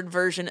uncensored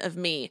version of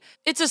me.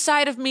 It's a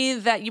side of me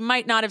that you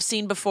might not have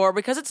seen before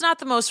because it's not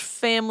the most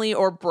family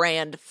or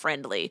brand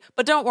friendly.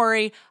 But don't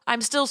worry, I'm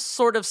still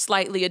sort of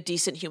slightly a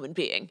decent human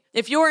being.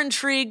 If you're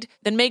intrigued,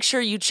 then make sure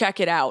you check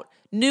it out.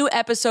 New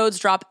episodes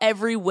drop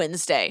every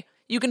Wednesday.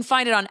 You can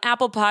find it on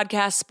Apple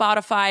Podcasts,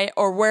 Spotify,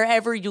 or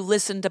wherever you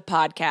listen to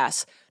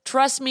podcasts.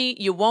 Trust me,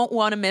 you won't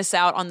want to miss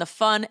out on the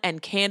fun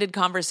and candid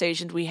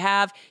conversations we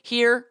have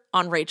here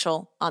on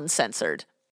Rachel Uncensored.